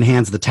with human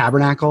hands, the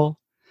tabernacle.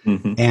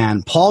 Mm-hmm.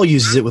 And Paul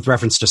uses it with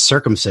reference to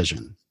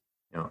circumcision,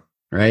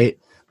 right?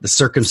 The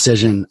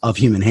circumcision of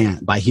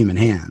by human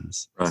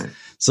hands. Right.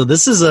 So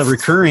this is a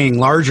recurring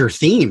larger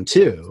theme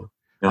too.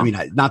 Yeah. I mean,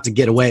 not to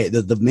get away,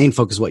 the main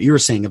focus, what you were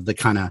saying of the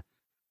kind of,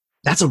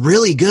 that's a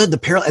really good, the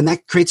parallel, and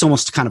that creates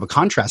almost kind of a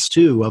contrast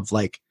too of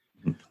like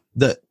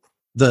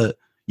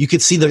you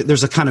could see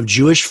there's a kind of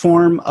Jewish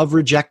form of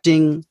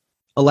rejecting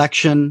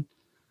election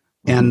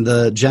and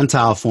the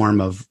Gentile form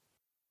of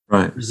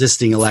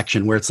resisting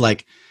election, where it's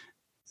like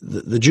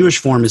the Jewish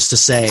form is to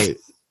say,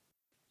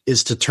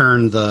 is to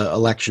turn the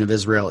election of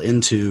Israel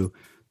into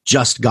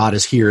just God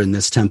is here in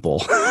this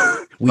temple.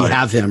 We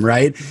have him,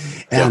 right?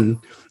 And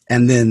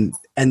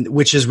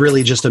which is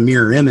really just a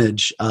mirror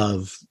image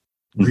of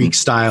Greek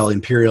style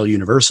imperial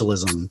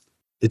universalism.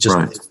 It's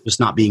just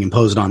not being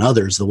imposed on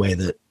others the way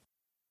that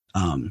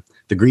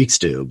the Greeks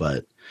do.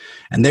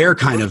 And their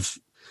kind of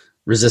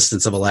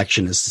resistance of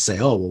election is to say,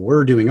 oh, well,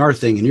 we're doing our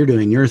thing and you're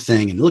doing your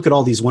thing, and look at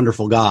all these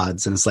wonderful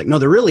gods. And it's like, no,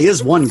 there really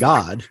is one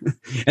God,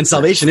 and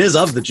salvation is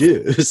of the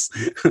Jews,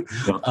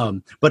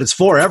 but it's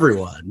for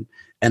everyone,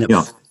 and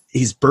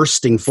he's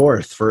bursting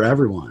forth for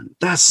everyone.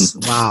 That's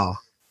wow,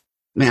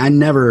 man. I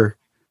never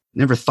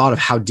thought of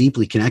how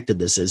deeply connected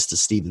this is to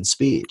Stephen's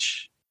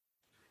speech,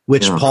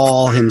 which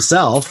Paul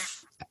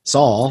himself,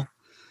 Saul,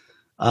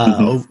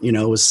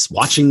 was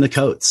watching the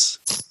coats.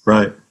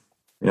 Right.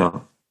 Yeah.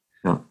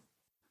 Yeah.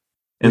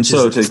 And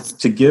so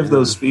to give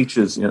those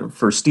speeches,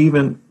 for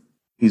Stephen,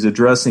 he's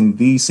addressing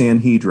the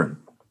Sanhedrin,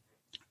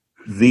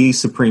 the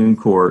Supreme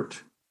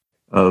Court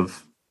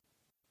of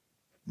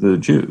the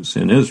Jews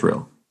in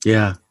Israel.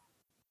 Yeah.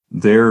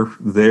 Their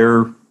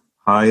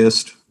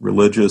highest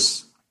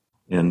religious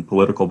and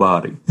political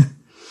body.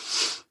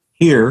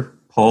 Here,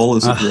 Paul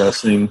is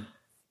addressing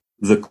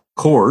the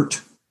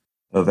court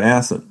of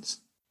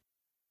Athens,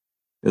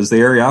 because the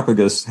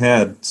Areopagus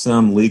had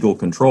some legal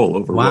control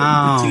over what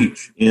you could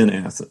teach in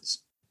Athens.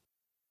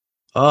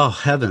 Oh,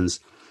 heavens.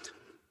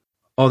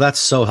 Oh, that's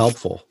so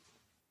helpful.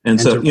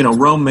 And so,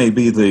 Rome may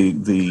be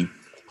the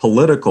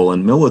political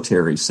and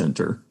military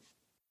center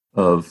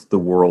of the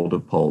world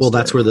of Paul's day.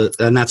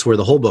 That's where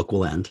the whole book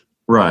will end.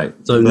 Right.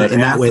 So in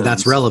that way,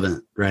 that's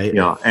relevant, right?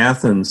 Yeah.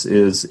 Athens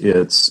is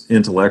its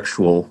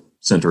intellectual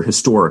center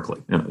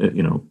historically.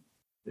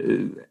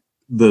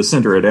 The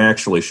center had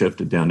actually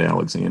shifted down to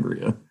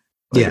Alexandria.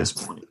 This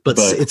point. But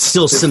it's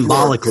still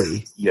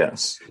symbolically,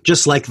 yes.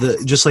 Just like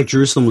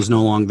Jerusalem was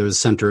no longer the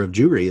center of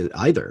Jewry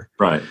either.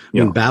 Right.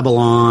 Yeah.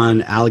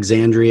 Babylon,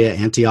 Alexandria,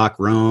 Antioch,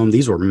 Rome,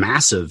 these were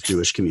massive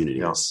Jewish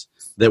communities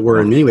that were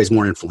in many ways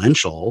more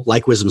influential,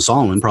 like Wisdom of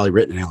Solomon, probably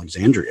written in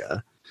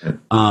Alexandria,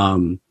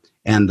 and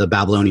the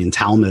Babylonian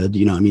Talmud.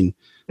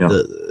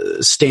 The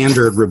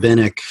standard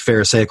rabbinic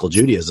Pharisaical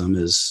Judaism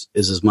is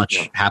as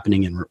much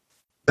happening in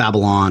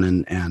Babylon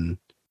and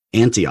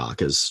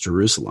Antioch as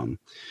Jerusalem.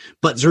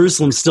 But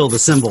Jerusalem's still the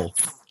symbol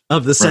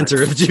of the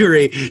center of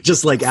Jewry,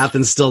 just like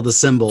Athens still the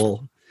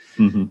symbol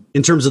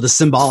in terms of the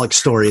symbolic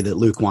story that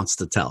Luke wants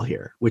to tell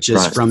here, which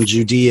is from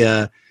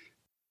Judea,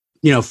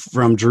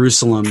 from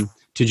Jerusalem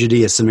to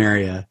Judea,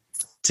 Samaria,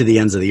 to the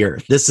ends of the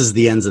earth. This is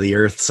the ends of the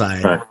earth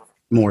side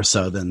more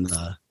so than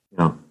the...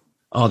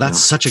 Oh, that's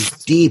such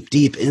a deep,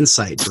 deep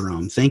insight,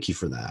 Jerome. Thank you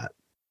for that.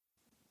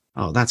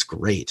 Oh, that's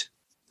great.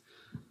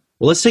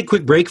 Well, let's take a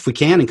quick break if we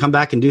can and come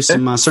back and do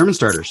some sermon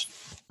starters.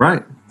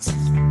 Right.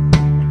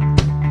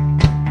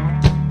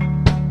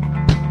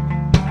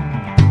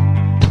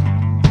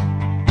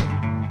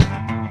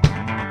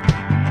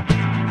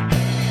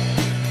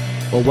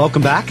 Well,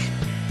 welcome back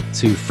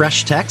to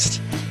Fresh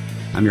Text.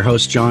 I'm your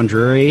host, John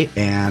Drury,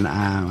 and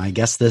my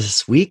guest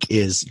this week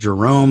is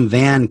Jerome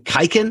Van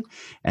Kuyken,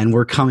 and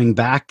we're coming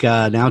back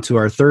now to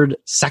our third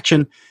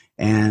section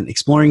and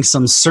exploring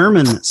some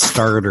sermon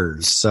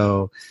starters.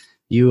 So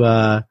you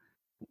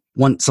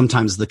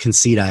sometimes the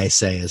conceit I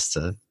say is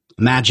to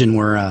imagine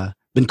we're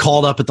been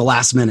called up at the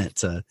last minute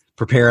to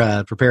prepare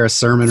a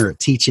sermon or a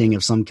teaching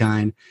of some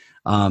kind,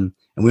 and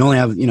we only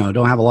have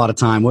don't have a lot of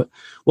time. What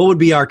would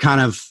be our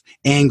kind of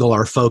angle,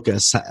 our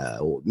focus,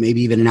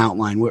 maybe even an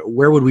outline?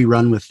 Where would we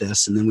run with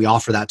this? And then we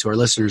offer that to our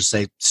listeners.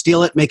 Say,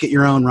 steal it, make it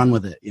your own, run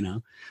with it.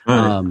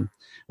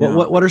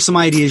 What are some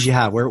ideas you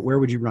have? Where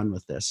would you run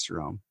with this,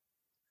 Jerome?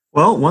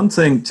 Well, one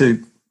thing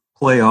to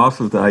play off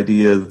of the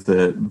idea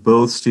that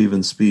both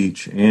Stephen's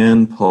speech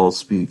and Paul's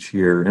speech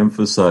here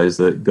emphasize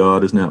that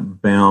God is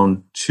not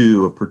bound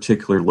to a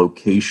particular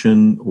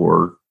location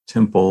or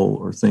temple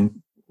or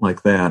thing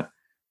like that.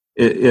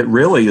 It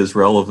really is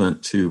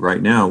relevant to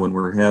right now when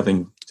we're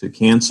having to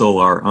cancel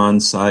our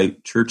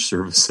on-site church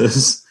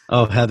services.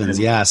 Oh, heavens,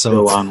 yeah. So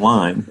go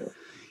online.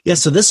 Yeah,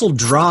 so this will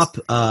drop.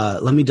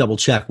 Let me double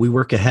check. We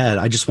work ahead.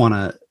 I just want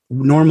to,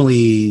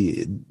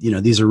 normally,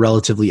 these are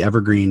relatively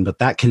evergreen, but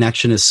that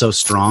connection is so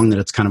strong that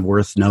it's kind of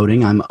worth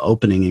noting. I'm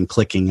opening and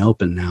clicking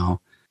open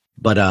now,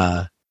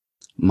 but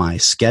my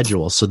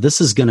schedule. So this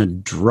is going to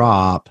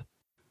drop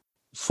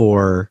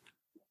before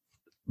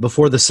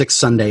the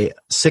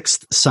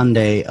sixth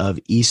Sunday of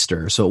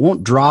Easter. So it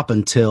won't drop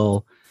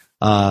until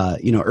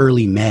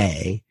early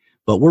May,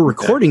 but we're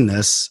recording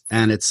this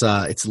and it's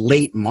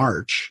late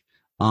March.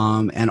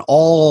 And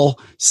all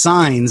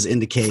signs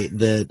indicate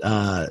that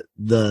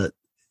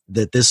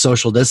that this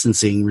social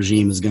distancing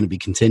regime is going to be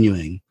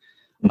continuing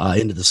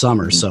into the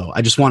summer. So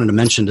I just wanted to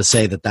mention to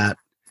say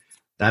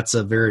that's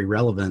a very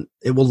relevant.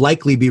 It will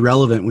likely be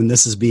relevant when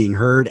this is being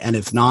heard, and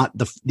if not,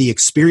 the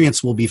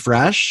experience will be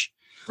fresh,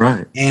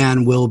 right,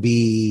 and will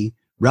be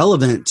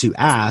relevant to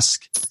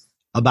ask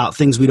about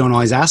things we don't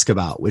always ask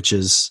about, which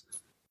is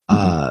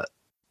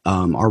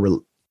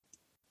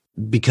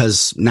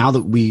because now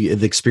that we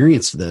have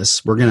experienced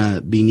this, we're going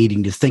to be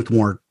needing to think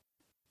more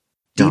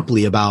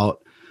deeply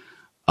about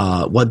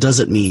what does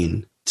it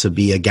mean to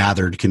be a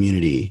gathered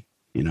community,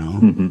 you know?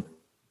 Mm-hmm.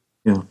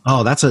 Yeah.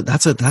 Oh,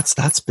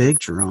 that's big,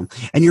 Jerome.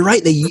 And you're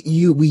right.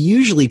 We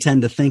usually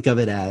tend to think of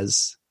it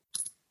as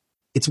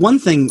it's one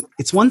thing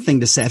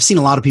to say. I've seen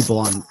a lot of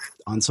people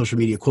on social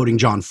media quoting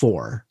John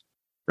 4,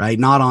 right?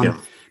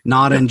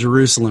 Not in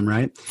Jerusalem,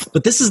 right?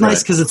 But this is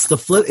nice because it's the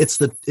flip. It's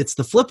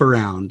the flip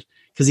around,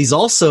 because he's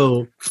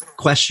also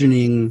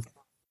questioning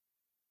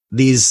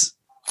these,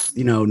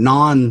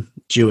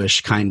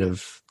 non-Jewish kind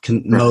of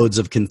modes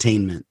of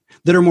containment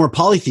that are more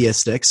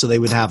polytheistic. So they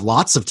would have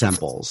lots of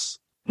temples.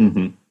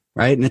 Mm-hmm.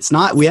 Right. And it's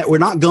not, we're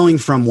not going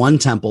from one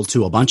temple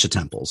to a bunch of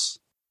temples.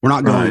 We're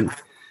not going,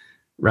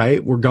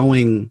 right. We're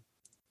going,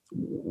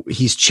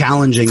 he's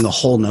challenging the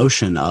whole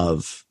notion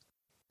of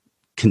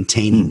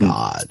containing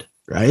God.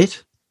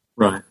 Right.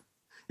 Right.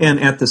 And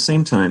at the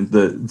same time,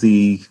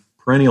 the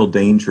perennial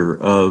danger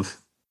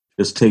of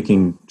just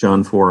taking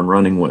John 4 and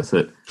running with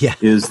it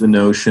is the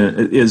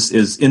notion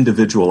is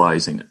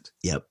individualizing it.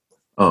 Yep.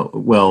 Oh,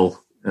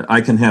 well,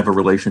 I can have a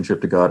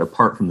relationship to God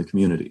apart from the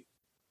community.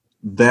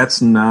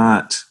 That's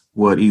not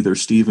what either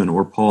Stephen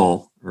or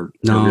Paul are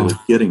really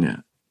getting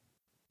at.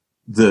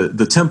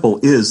 The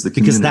temple is the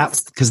community.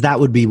 Because that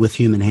would be with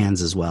human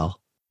hands as well,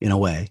 in a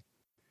way.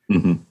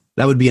 Mm-hmm.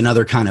 That would be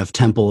another kind of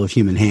temple of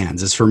human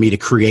hands, is for me to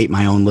create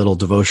my own little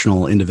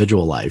devotional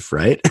individual life,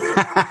 right?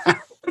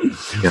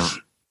 Yeah.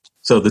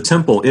 So the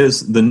temple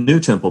is the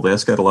new temple, the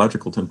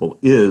eschatological temple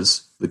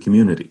is the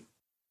community.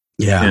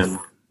 Yeah. And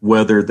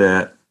whether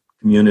that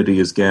community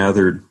is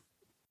gathered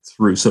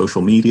through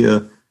social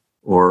media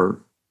or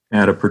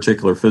at a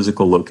particular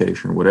physical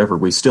location or whatever,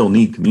 we still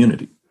need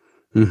community.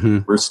 Mm-hmm.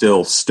 We're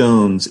still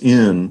stones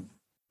in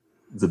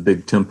the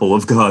big temple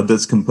of God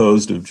that's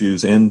composed of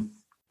Jews and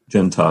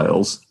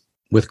Gentiles.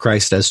 With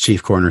Christ as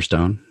chief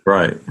cornerstone.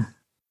 Right.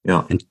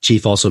 Yeah. And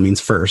chief also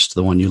means first,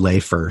 the one you lay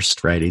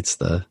first, right? It's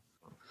the...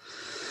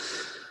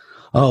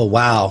 Oh,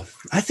 wow.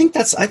 I think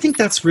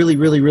that's really,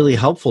 really, really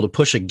helpful to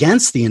push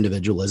against the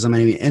individualism. I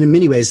mean, and in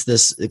many ways,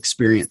 this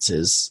experience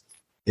is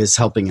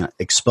helping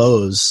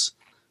expose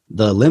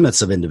the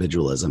limits of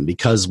individualism,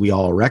 because we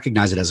all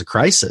recognize it as a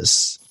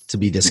crisis to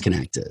be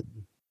disconnected.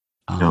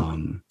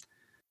 And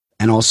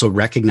also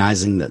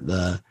recognizing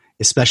that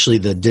especially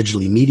the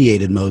digitally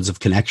mediated modes of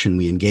connection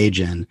we engage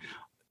in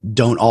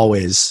don't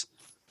always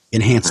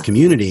enhance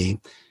community.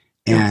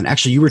 And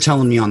actually, you were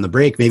telling me on the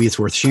break, maybe it's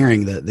worth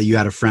sharing, that you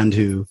had a friend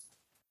who,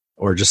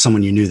 or just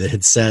someone you knew, that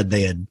had said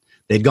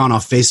they'd gone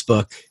off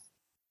Facebook.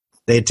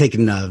 They had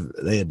taken,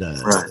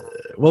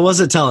 what was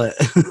it? Tell it.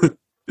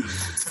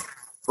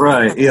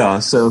 Right, yeah.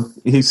 So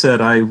he said,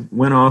 I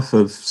went off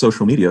of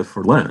social media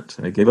for Lent.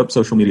 I gave up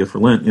social media for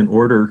Lent in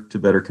order to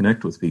better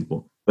connect with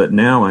people. But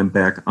now I'm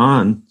back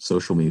on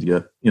social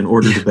media in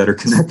order to better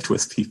connect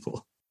with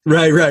people.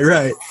 Right.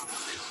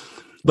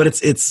 But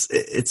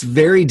it's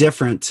very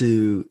different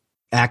to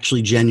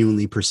actually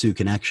genuinely pursue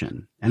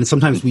connection. And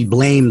sometimes we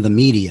blame the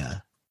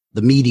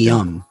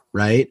medium,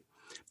 right?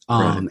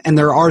 And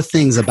there are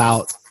things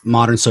about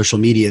modern social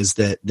medias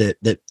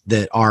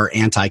that are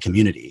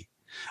anti-community.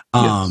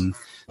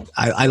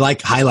 I like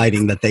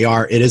highlighting that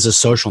it is a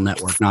social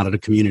network, not a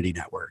community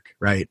network,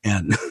 right?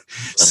 And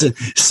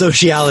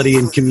sociality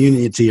and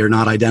community are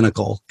not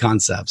identical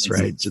concepts,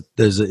 right?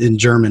 In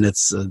German,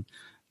 it's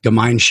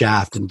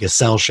Gemeinschaft and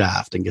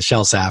Gesellschaft, and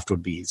Gesellschaft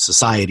would be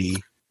society,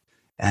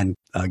 and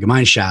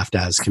Gemeinschaft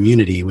as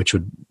community, which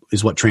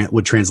is what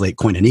would translate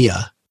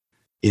koinonia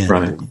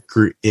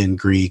in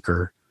Greek,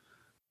 or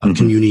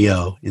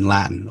communio in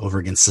Latin, over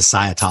against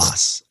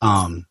societas.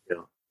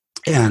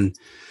 And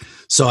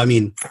so, I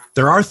mean,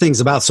 there are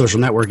things about social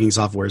networking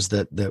softwares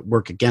that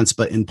work against,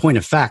 but in point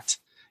of fact,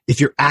 if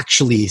you're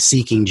actually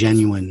seeking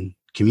genuine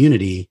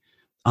community,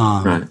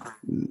 the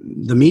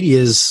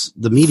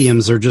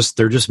mediums are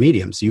just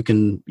mediums. You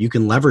can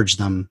leverage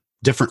them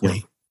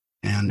differently,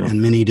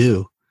 and many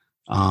do.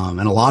 And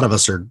a lot of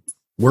us are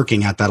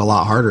working at that a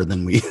lot harder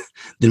than we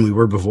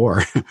were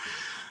before.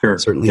 Sure.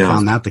 Certainly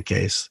found that the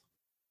case.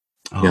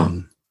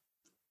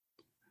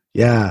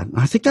 Yeah,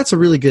 I think that's a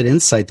really good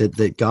insight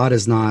that God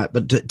is not,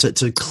 but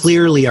to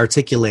clearly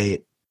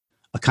articulate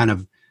a kind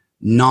of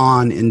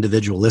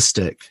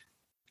non-individualistic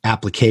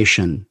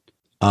application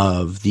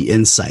of the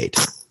insight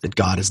that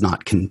God is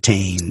not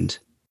contained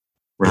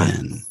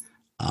in.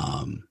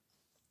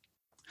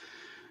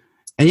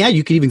 And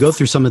you could even go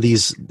through some of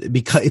these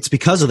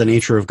because of the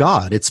nature of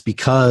God. It's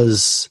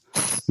because,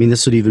 I mean,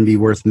 this would even be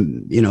worth,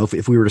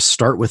 if we were to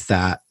start with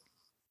that.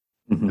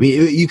 I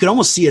mean, you could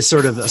almost see a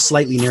sort of a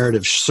slightly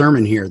narrative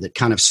sermon here that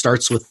kind of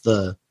starts with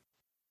that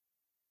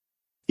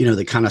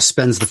kind of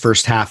spends the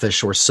first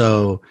half-ish or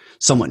so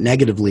somewhat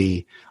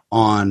negatively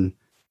on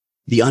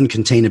the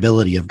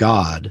uncontainability of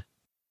God,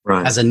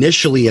 as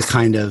initially a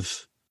kind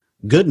of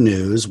good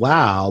news.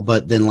 Wow.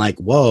 But then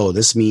whoa,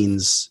 this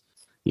means,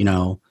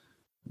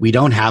 we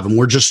don't have him.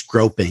 We're just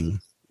groping,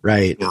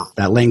 right? Yeah.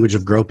 That language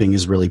of groping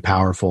is really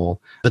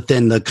powerful. But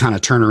then the kind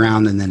of turn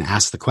around and then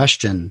ask the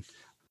question,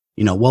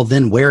 well,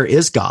 then where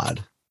is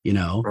God?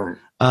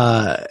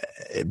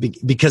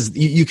 because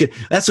you could,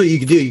 that's what you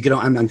could do. You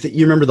could,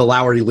 you remember the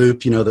Lowry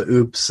loop, the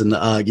oops and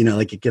the,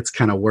 like it gets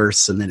kind of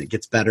worse and then it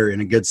gets better,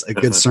 and a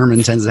good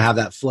sermon tends to have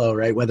that flow,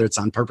 right? Whether it's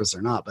on purpose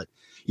or not, but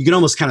you can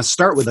almost kind of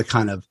start with a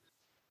kind of,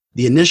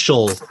 the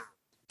initial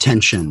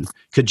tension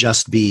could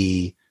just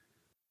be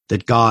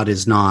that God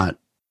is not,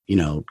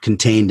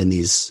 contained in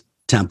these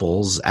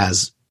temples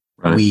as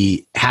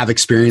we have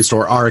experienced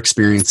or are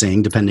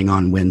experiencing, depending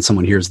on when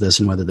someone hears this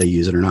and whether they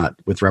use it or not,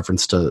 with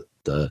reference to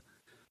the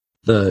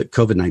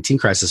COVID-19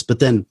 crisis. But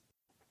then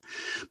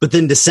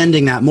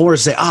descending that more,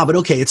 say, but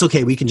okay, it's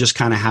okay. We can just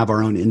kind of have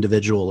our own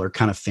individual or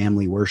kind of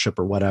family worship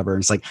or whatever.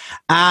 And it's like,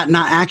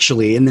 not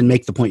actually. And then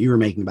make the point you were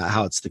making about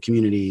how it's the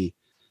community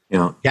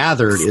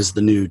gathered is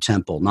the new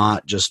temple,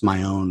 not just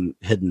my own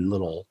hidden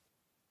little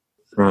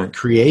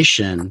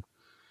creation.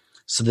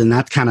 So then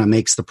that kind of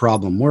makes the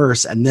problem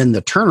worse. And then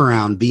the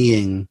turnaround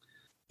being,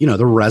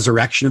 the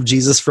resurrection of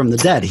Jesus from the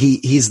dead.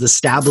 He's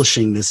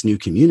establishing this new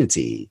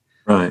community,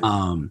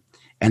 and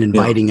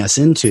inviting us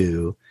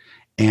into,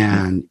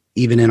 and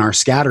even in our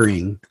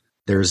scattering,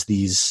 there's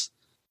these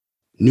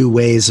new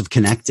ways of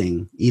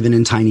connecting, even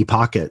in tiny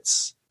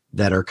pockets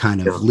that are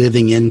kind of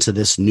living into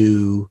this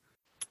new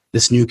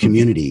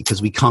community,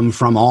 because we come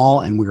from all,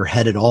 and we're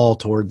headed all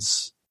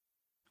towards,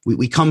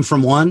 we come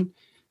from one,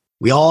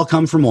 we all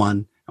come from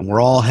one, and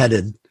we're all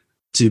headed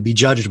to be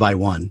judged by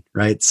one,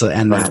 right? So,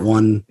 and that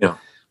one, I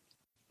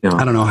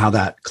don't know how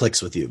that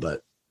clicks with you,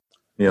 but.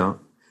 Yeah.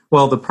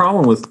 Well, the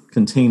problem with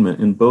containment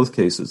in both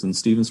cases, in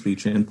Stephen's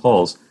speech and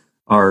Paul's,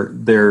 are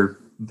they're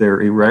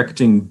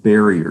erecting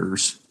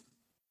barriers.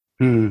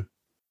 In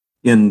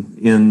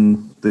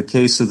the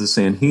case of the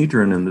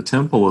Sanhedrin and the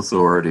temple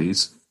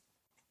authorities,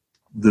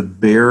 the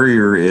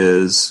barrier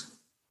is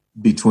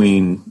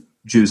between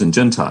Jews and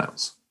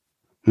Gentiles.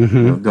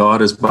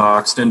 God is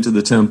boxed into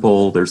the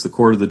temple. There's the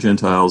court of the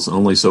Gentiles.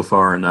 Only so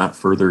far and not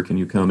further can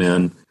you come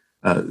in.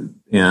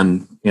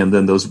 And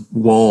then those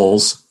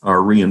walls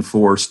are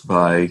reinforced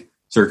by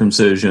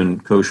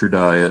circumcision, kosher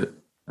diet,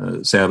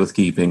 Sabbath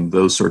keeping,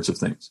 those sorts of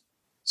things.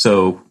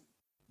 So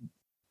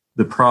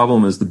the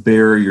problem is the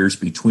barriers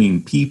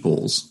between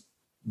peoples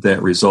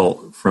that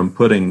result from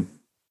putting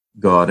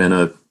God in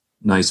a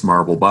nice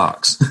marble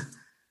box.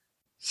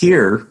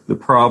 Here, the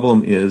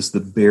problem is the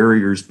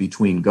barriers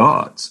between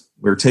gods.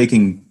 We're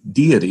taking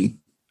deity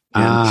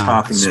and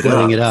chopping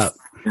it up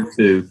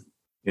into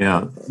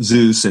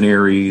Zeus and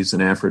Ares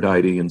and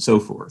Aphrodite and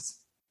so forth.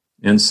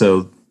 And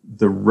so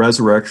the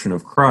resurrection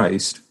of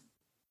Christ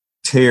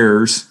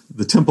tears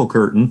the temple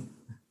curtain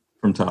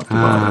from top to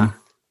bottom,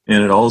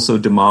 and it also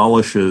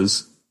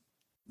demolishes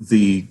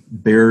the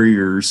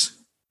barriers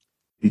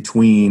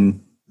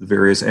between the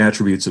various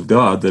attributes of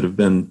God that have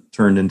been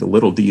turned into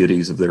little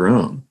deities of their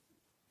own.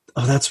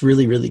 Oh, that's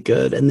really, really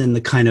good. And then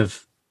the kind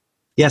of,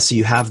 so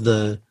you have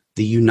the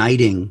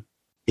uniting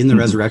in the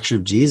resurrection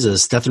of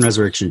Jesus. Death and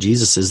resurrection of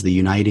Jesus is the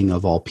uniting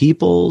of all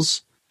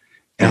peoples,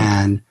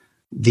 and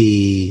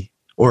the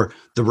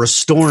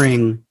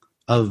restoring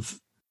of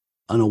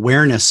an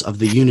awareness of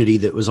the unity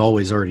that was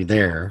always already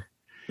there.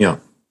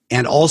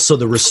 And also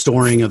the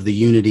restoring of the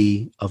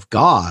unity of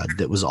God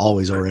that was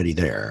always already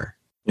there.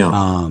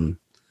 Because,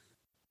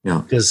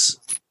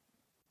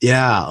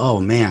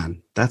 oh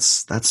man,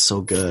 that's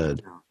so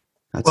good.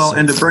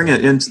 And to bring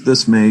it into,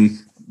 this may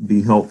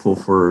be helpful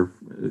for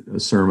a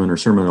sermon or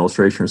sermon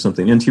illustration or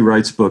something. N.T.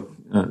 Wright's book,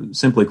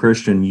 Simply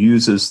Christian,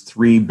 uses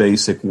 3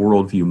 basic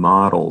worldview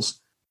models.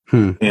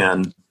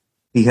 And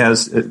he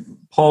has,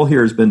 Paul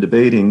here has been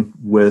debating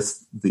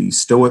with the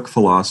Stoic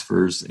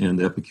philosophers and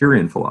the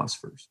Epicurean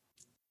philosophers.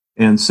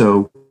 And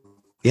so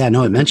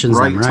it mentions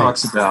Wright them, right?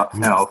 talks about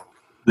how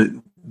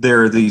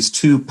there are these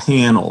 2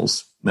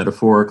 panels,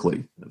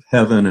 metaphorically, of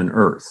heaven and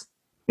earth.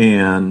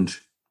 And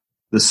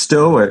the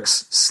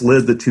Stoics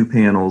slid the 2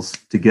 panels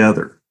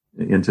together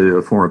into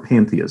a form of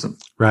pantheism.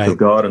 Right. So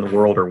God and the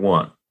world are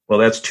one. Well,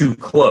 that's too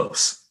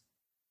close.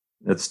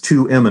 That's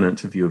too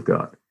imminent a view of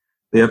God.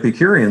 The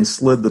Epicureans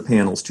slid the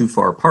panels too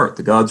far apart.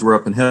 The gods were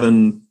up in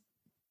heaven,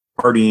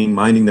 partying,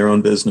 minding their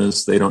own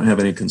business. They don't have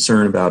any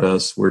concern about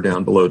us. We're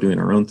down below doing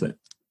our own thing.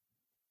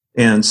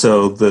 And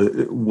so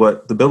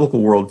what the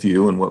biblical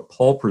worldview and what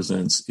Paul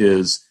presents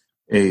is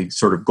a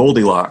sort of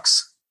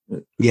Goldilocks,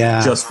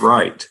 just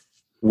right,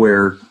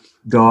 where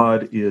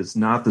God is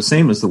not the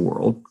same as the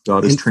world.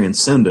 God is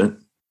transcendent.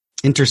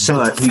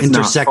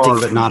 Intersecting,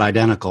 but not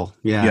identical.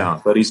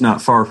 But he's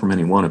not far from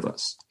any one of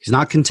us. He's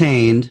not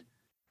contained.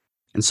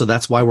 And so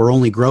that's why we're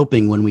only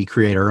groping when we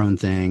create our own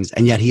things.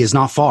 And yet he is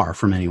not far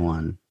from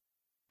anyone.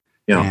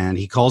 And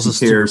he calls us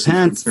to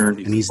repent, and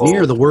he's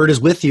near. The word is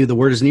with you. The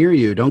word is near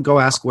you. Don't go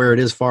ask where it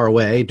is far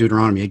away.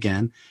 Deuteronomy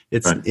again.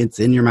 It's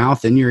in your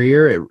mouth, in your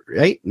ear,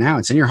 right now.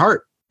 It's in your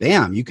heart.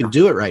 Bam, you can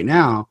do it right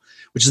now,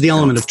 which is the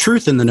element of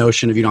truth in the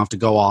notion of you don't have to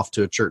go off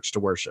to a church to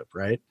worship,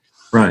 right?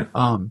 Right.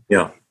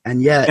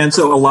 And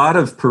so a lot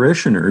of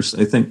parishioners,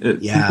 I think,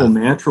 people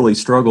naturally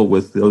struggle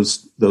with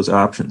those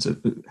options.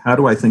 How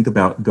do I think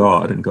about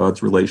God and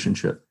God's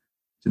relationship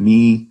to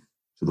me,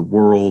 to the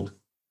world,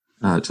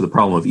 to the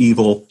problem of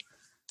evil?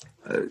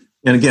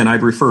 And again,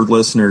 I'd refer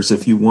listeners,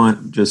 if you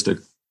want just a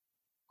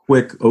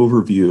quick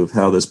overview of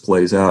how this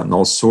plays out in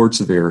all sorts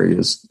of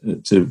areas,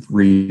 to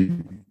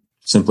read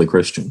Simply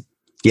Christian.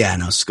 Yeah,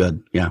 no, it's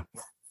good. Yeah.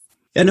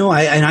 Yeah, no,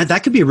 I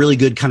that could be a really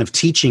good kind of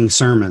teaching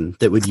sermon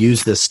that would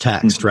use this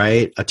text,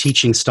 right? A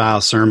teaching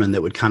style sermon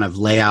that would kind of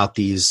lay out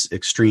these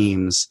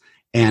extremes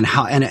and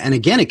how, and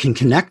again, it can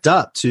connect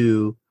up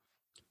to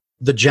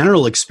the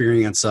general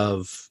experience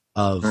of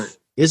right.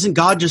 Isn't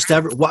God just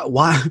ever?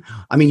 Why?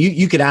 I mean,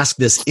 you could ask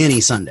this any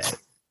Sunday.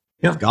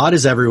 Yeah. If God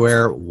is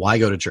everywhere, why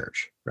go to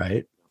church,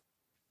 right?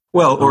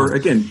 Well, or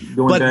again,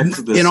 going back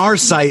to this. In our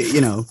site,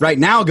 right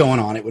now going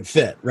on, it would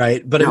fit,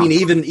 right? But I mean,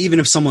 even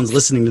if someone's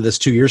listening to this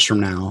 2 years from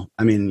now,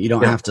 I mean, you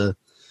don't have to,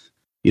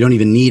 you don't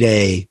even need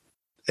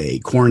a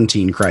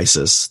quarantine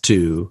crisis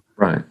to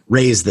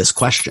raise this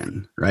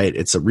question, right?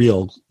 It's a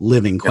real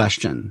living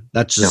question.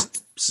 That's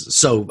just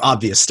so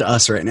obvious to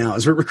us right now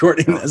as we're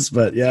recording this,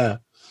 but yeah.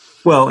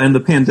 Well, and the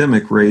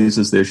pandemic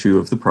raises the issue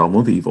of the problem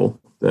of evil.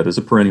 That is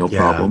a perennial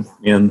problem,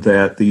 and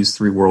that these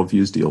three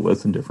worldviews deal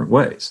with in different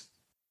ways.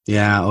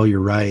 Yeah. Oh, you're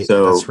right.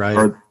 So that's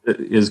right.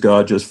 Is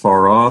God just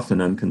far off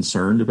and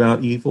unconcerned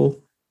about evil?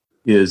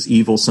 Is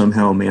evil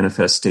somehow a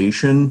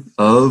manifestation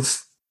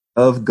of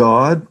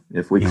God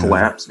if we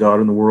collapse God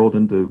and the world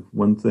into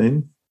one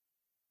thing?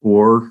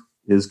 Or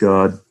is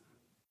God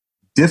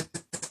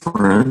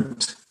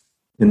different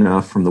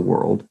enough from the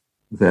world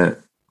that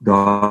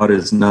God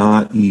is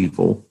not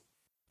evil,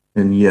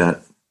 and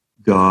yet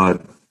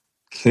God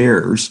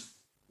cares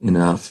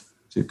enough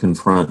to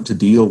confront, to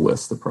deal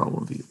with the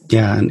problem of evil?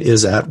 Yeah, and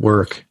is at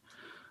work,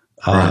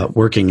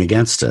 working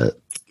against it.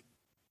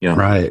 Yeah.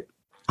 Right.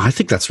 I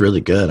think that's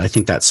really good. I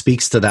think that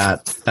speaks to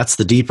that. That's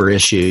the deeper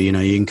issue.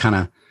 You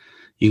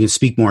can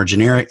speak more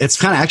generic.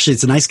 It's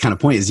a nice kind of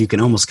point is you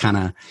can almost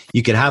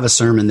you could have a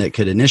sermon that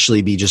could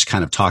initially be just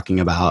kind of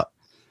talking about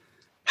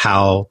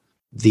how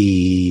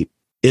the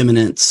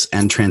immanence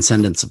and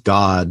transcendence of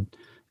God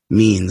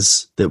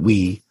means that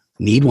we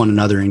need one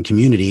another in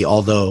community,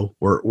 although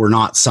we're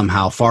not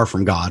somehow far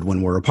from God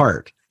when we're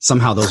apart.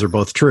 Somehow those are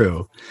both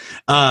true.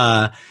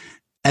 And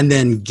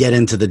then get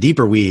into the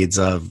deeper weeds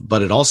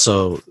but it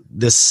also,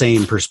 this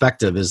same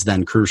perspective is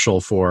then crucial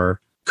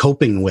for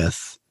coping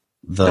with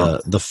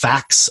the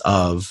facts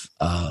of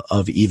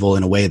evil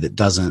in a way that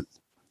doesn't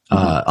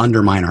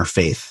undermine our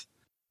faith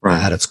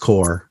at its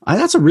core.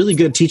 That's a really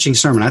good teaching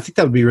sermon. I think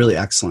that would be really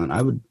excellent.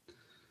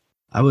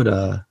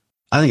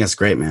 I think that's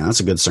great, man. That's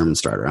a good sermon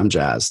starter. I'm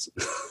jazzed.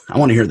 I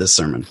want to hear this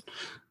sermon.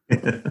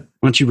 Why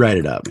don't you write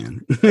it up,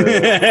 man?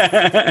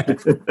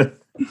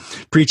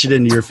 Preach it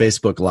into your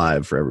Facebook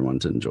Live for everyone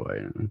to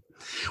enjoy.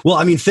 Well,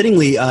 I mean,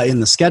 fittingly in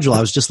the schedule,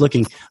 I was just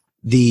looking,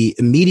 the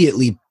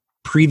immediately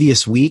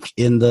previous week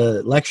in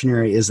the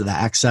lectionary is the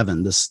Acts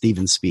 7, the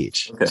Stephen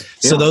speech. Okay.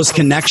 Yeah. So those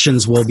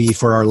connections will be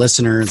for our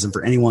listeners and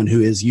for anyone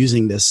who is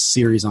using this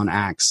series on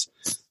Acts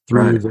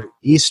through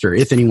Easter.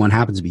 If anyone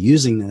happens to be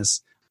using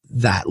this,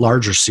 that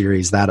larger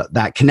series,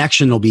 that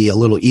connection will be a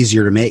little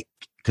easier to make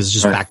because it's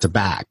just back to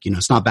back.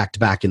 It's not back to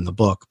back in the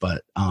book,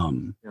 but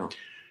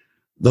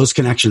those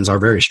connections are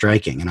very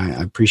striking, and I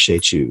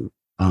appreciate you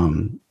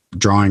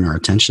drawing our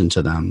attention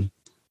to them.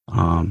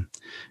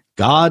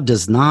 God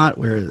does not,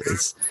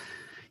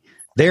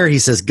 he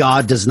says,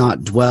 God does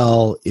not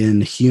dwell in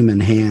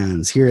human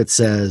hands. Here it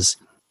says,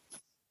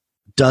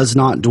 does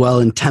not dwell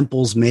in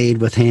temples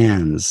made with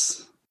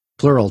hands,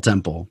 plural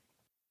temple.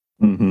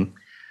 Mm-hmm.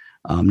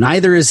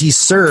 Neither is he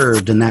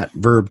served, and that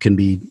verb can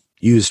be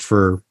used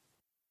for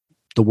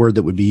the word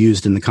that would be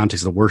used in the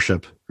context of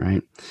worship,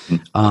 right?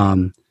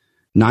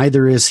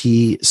 Neither is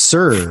he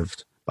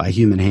served by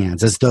human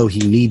hands, as though he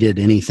needed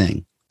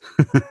anything,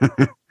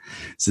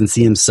 since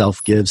he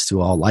himself gives to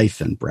all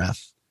life and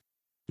breath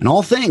and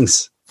all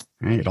things,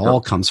 right? It all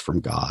comes from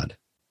God.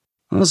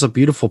 Well, that's a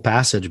beautiful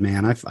passage,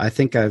 man. I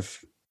think I've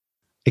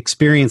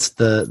experienced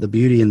the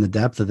beauty and the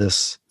depth of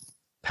this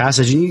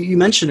passage. And you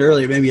mentioned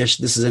earlier, maybe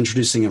this is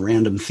introducing a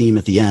random theme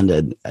at the end,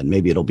 and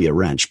maybe it'll be a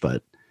wrench,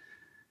 but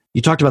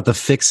you talked about the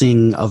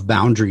fixing of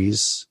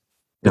boundaries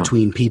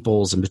between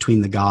peoples and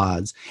between the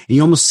gods. And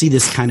you almost see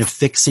this kind of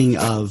fixing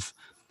of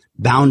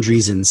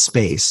boundaries in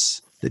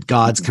space that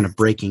God's kind of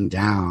breaking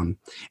down.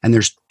 And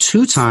there's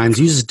 2 times,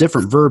 he uses a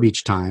different verb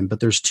each time, but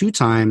there's 2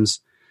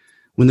 times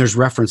when there's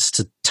reference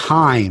to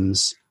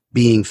times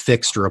being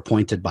fixed or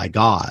appointed by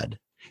God.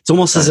 It's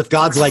almost as if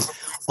God's like,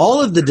 all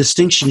of the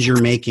distinctions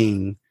you're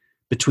making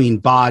between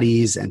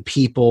bodies and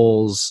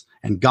peoples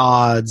and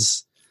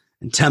gods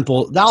and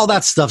temple, all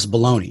that stuff's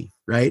baloney,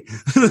 right?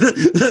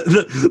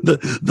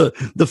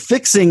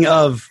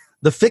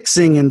 the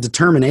fixing and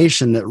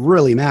determination that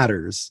really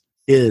matters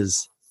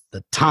is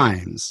the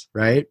times,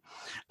 right?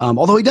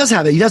 Although he does,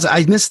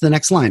 I missed the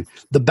next line,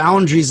 the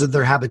boundaries of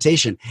their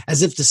habitation,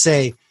 as if to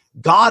say,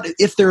 God,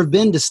 if there have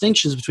been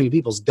distinctions between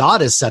peoples,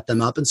 God has set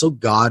them up, and so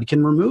God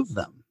can remove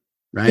them,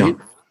 right?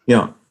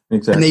 Yeah,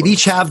 exactly. And they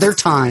each have their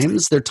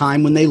times, their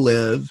time when they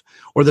live,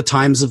 or the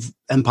times of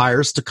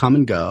empires to come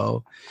and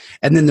go.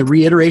 And then the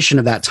reiteration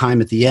of that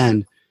time at the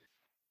end,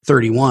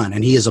 31,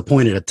 and he has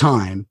appointed a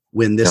time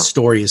when this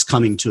story is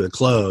coming to a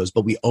close,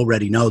 but we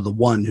already know the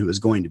one who is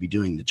going to be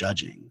doing the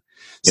judging.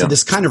 So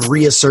this kind of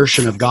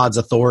reassertion of God's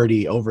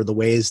authority over the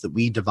ways that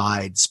we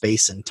divide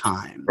space and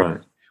time, right?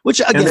 Which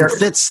again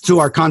fits to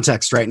our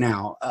context right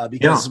now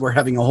because we're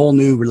having a whole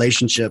new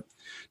relationship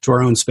to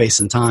our own space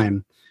and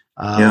time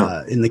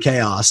in the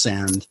chaos,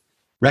 and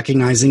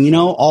recognizing,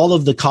 all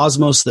of the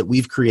cosmos that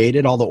we've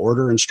created, all the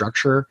order and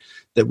structure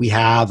that we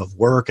have of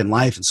work and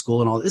life and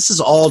school and all this is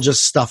all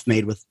just stuff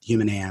made with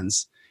human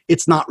hands.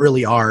 It's not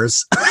really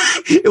ours.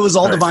 It was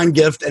all divine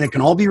gift, and it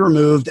can all be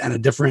removed, and a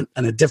different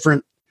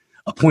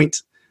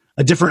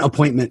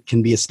appointment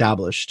can be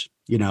established,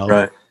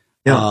 Right.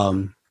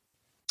 Yeah.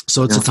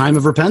 So it's a time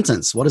of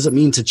repentance. What does it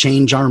mean to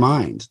change our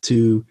mind,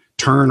 to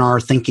turn our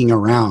thinking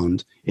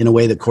around in a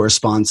way that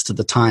corresponds to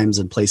the times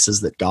and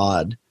places that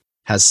God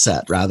has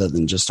set rather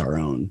than just our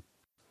own?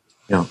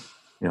 Yeah.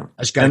 I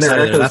just got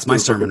excited. That's my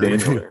sermon.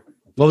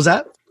 What was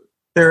that?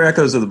 There are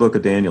echoes of the book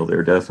of Daniel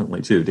there,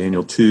 definitely, too.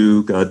 Daniel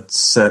 2, God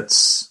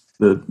sets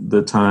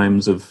the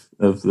times of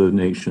the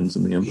nations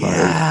and the empires.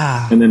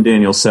 Yeah. And then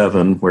Daniel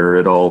 7, where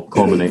it all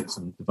culminates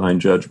in divine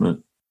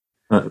judgment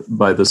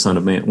by the Son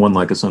of Man, one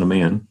like a Son of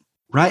Man.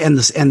 Right, and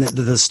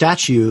the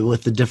statue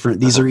with the different.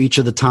 These are each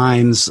of the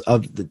times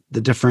of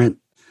the different.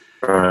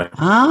 Right.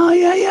 Oh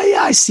yeah.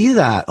 I see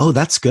that. Oh,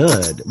 that's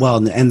good.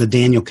 Well, and the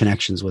Daniel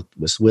connections with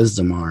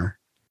wisdom are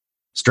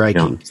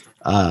striking.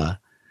 Yeah.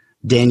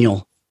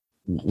 Daniel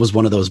was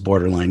one of those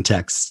borderline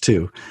texts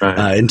too,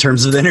 in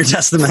terms of the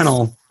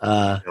intertestamental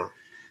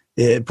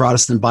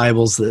Protestant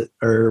Bibles that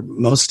are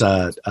most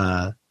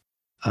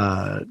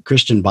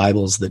Christian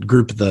Bibles that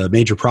group the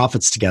major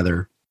prophets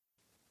together.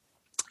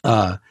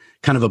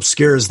 Kind of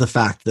obscures the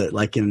fact that,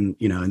 like in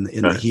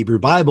the Hebrew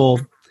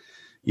Bible,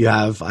 you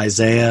have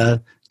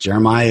Isaiah,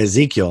 Jeremiah,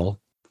 Ezekiel,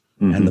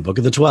 and the Book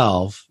of the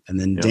 12, and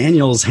then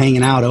Daniel's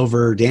hanging out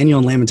over. Daniel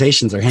and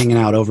Lamentations are hanging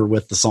out over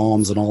with the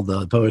Psalms and all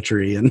the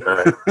poetry, and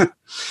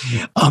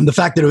the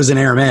fact that it was in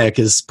Aramaic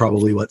is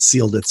probably what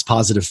sealed its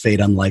positive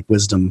fate. Unlike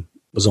wisdom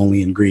was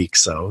only in Greek,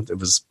 so it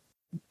was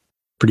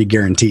pretty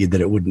guaranteed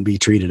that it wouldn't be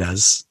treated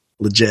as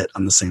legit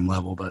on the same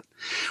level. But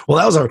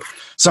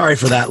sorry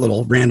for that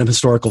little random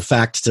historical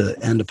fact to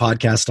end a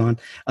podcast on.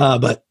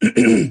 But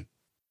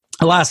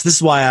alas, this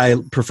is why I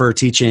prefer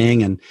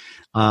teaching and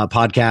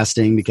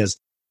podcasting, because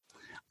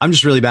I'm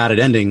just really bad at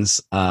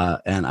endings.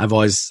 And I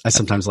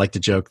sometimes like to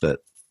joke that,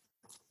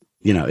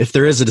 if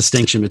there is a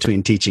distinction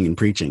between teaching and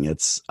preaching,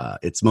 it's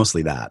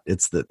mostly that.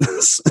 It's that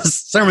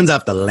sermons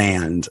have to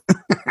land.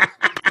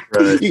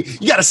 Right.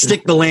 You got to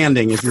stick the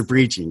landing if you're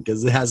preaching,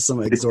 because it has some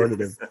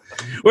exhortative.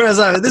 Whereas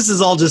this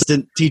is all just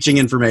teaching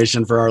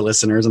information for our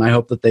listeners, and I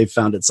hope that they've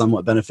found it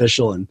somewhat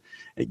beneficial, and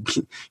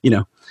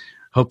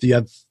hope you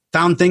have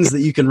found things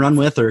that you can run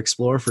with or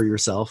explore for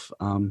yourself.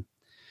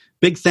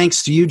 Big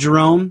thanks to you,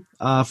 Jerome,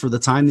 for the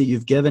time that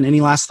you've given. Any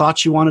last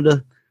thoughts you wanted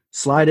to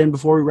slide in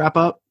before we wrap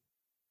up?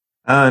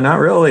 Not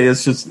really.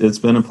 It's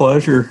been a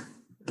pleasure.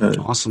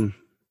 Awesome.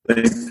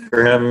 Thanks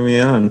for having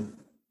me on.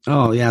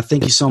 Oh, yeah.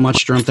 Thank you so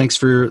much, Jerome. Thanks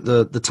for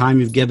the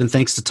time you've given.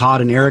 Thanks to Todd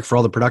and Eric for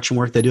all the production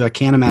work they do. I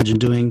can't imagine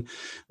doing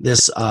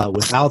this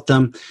without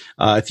them.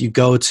 If you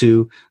go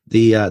to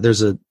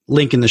there's a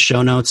link in the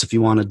show notes if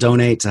you want to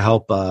donate to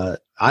help. I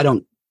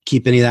don't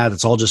keep any of that.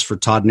 It's all just for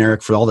Todd and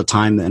Eric for all the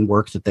time and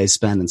work that they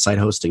spend in site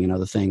hosting and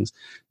other things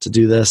to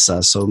do this.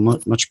 So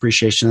much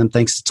appreciation. And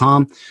thanks to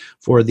Tom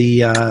for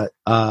the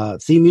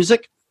theme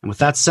music. And with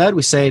that said,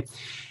 we say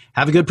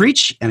have a good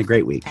preach and a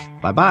great week.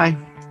 Bye-bye.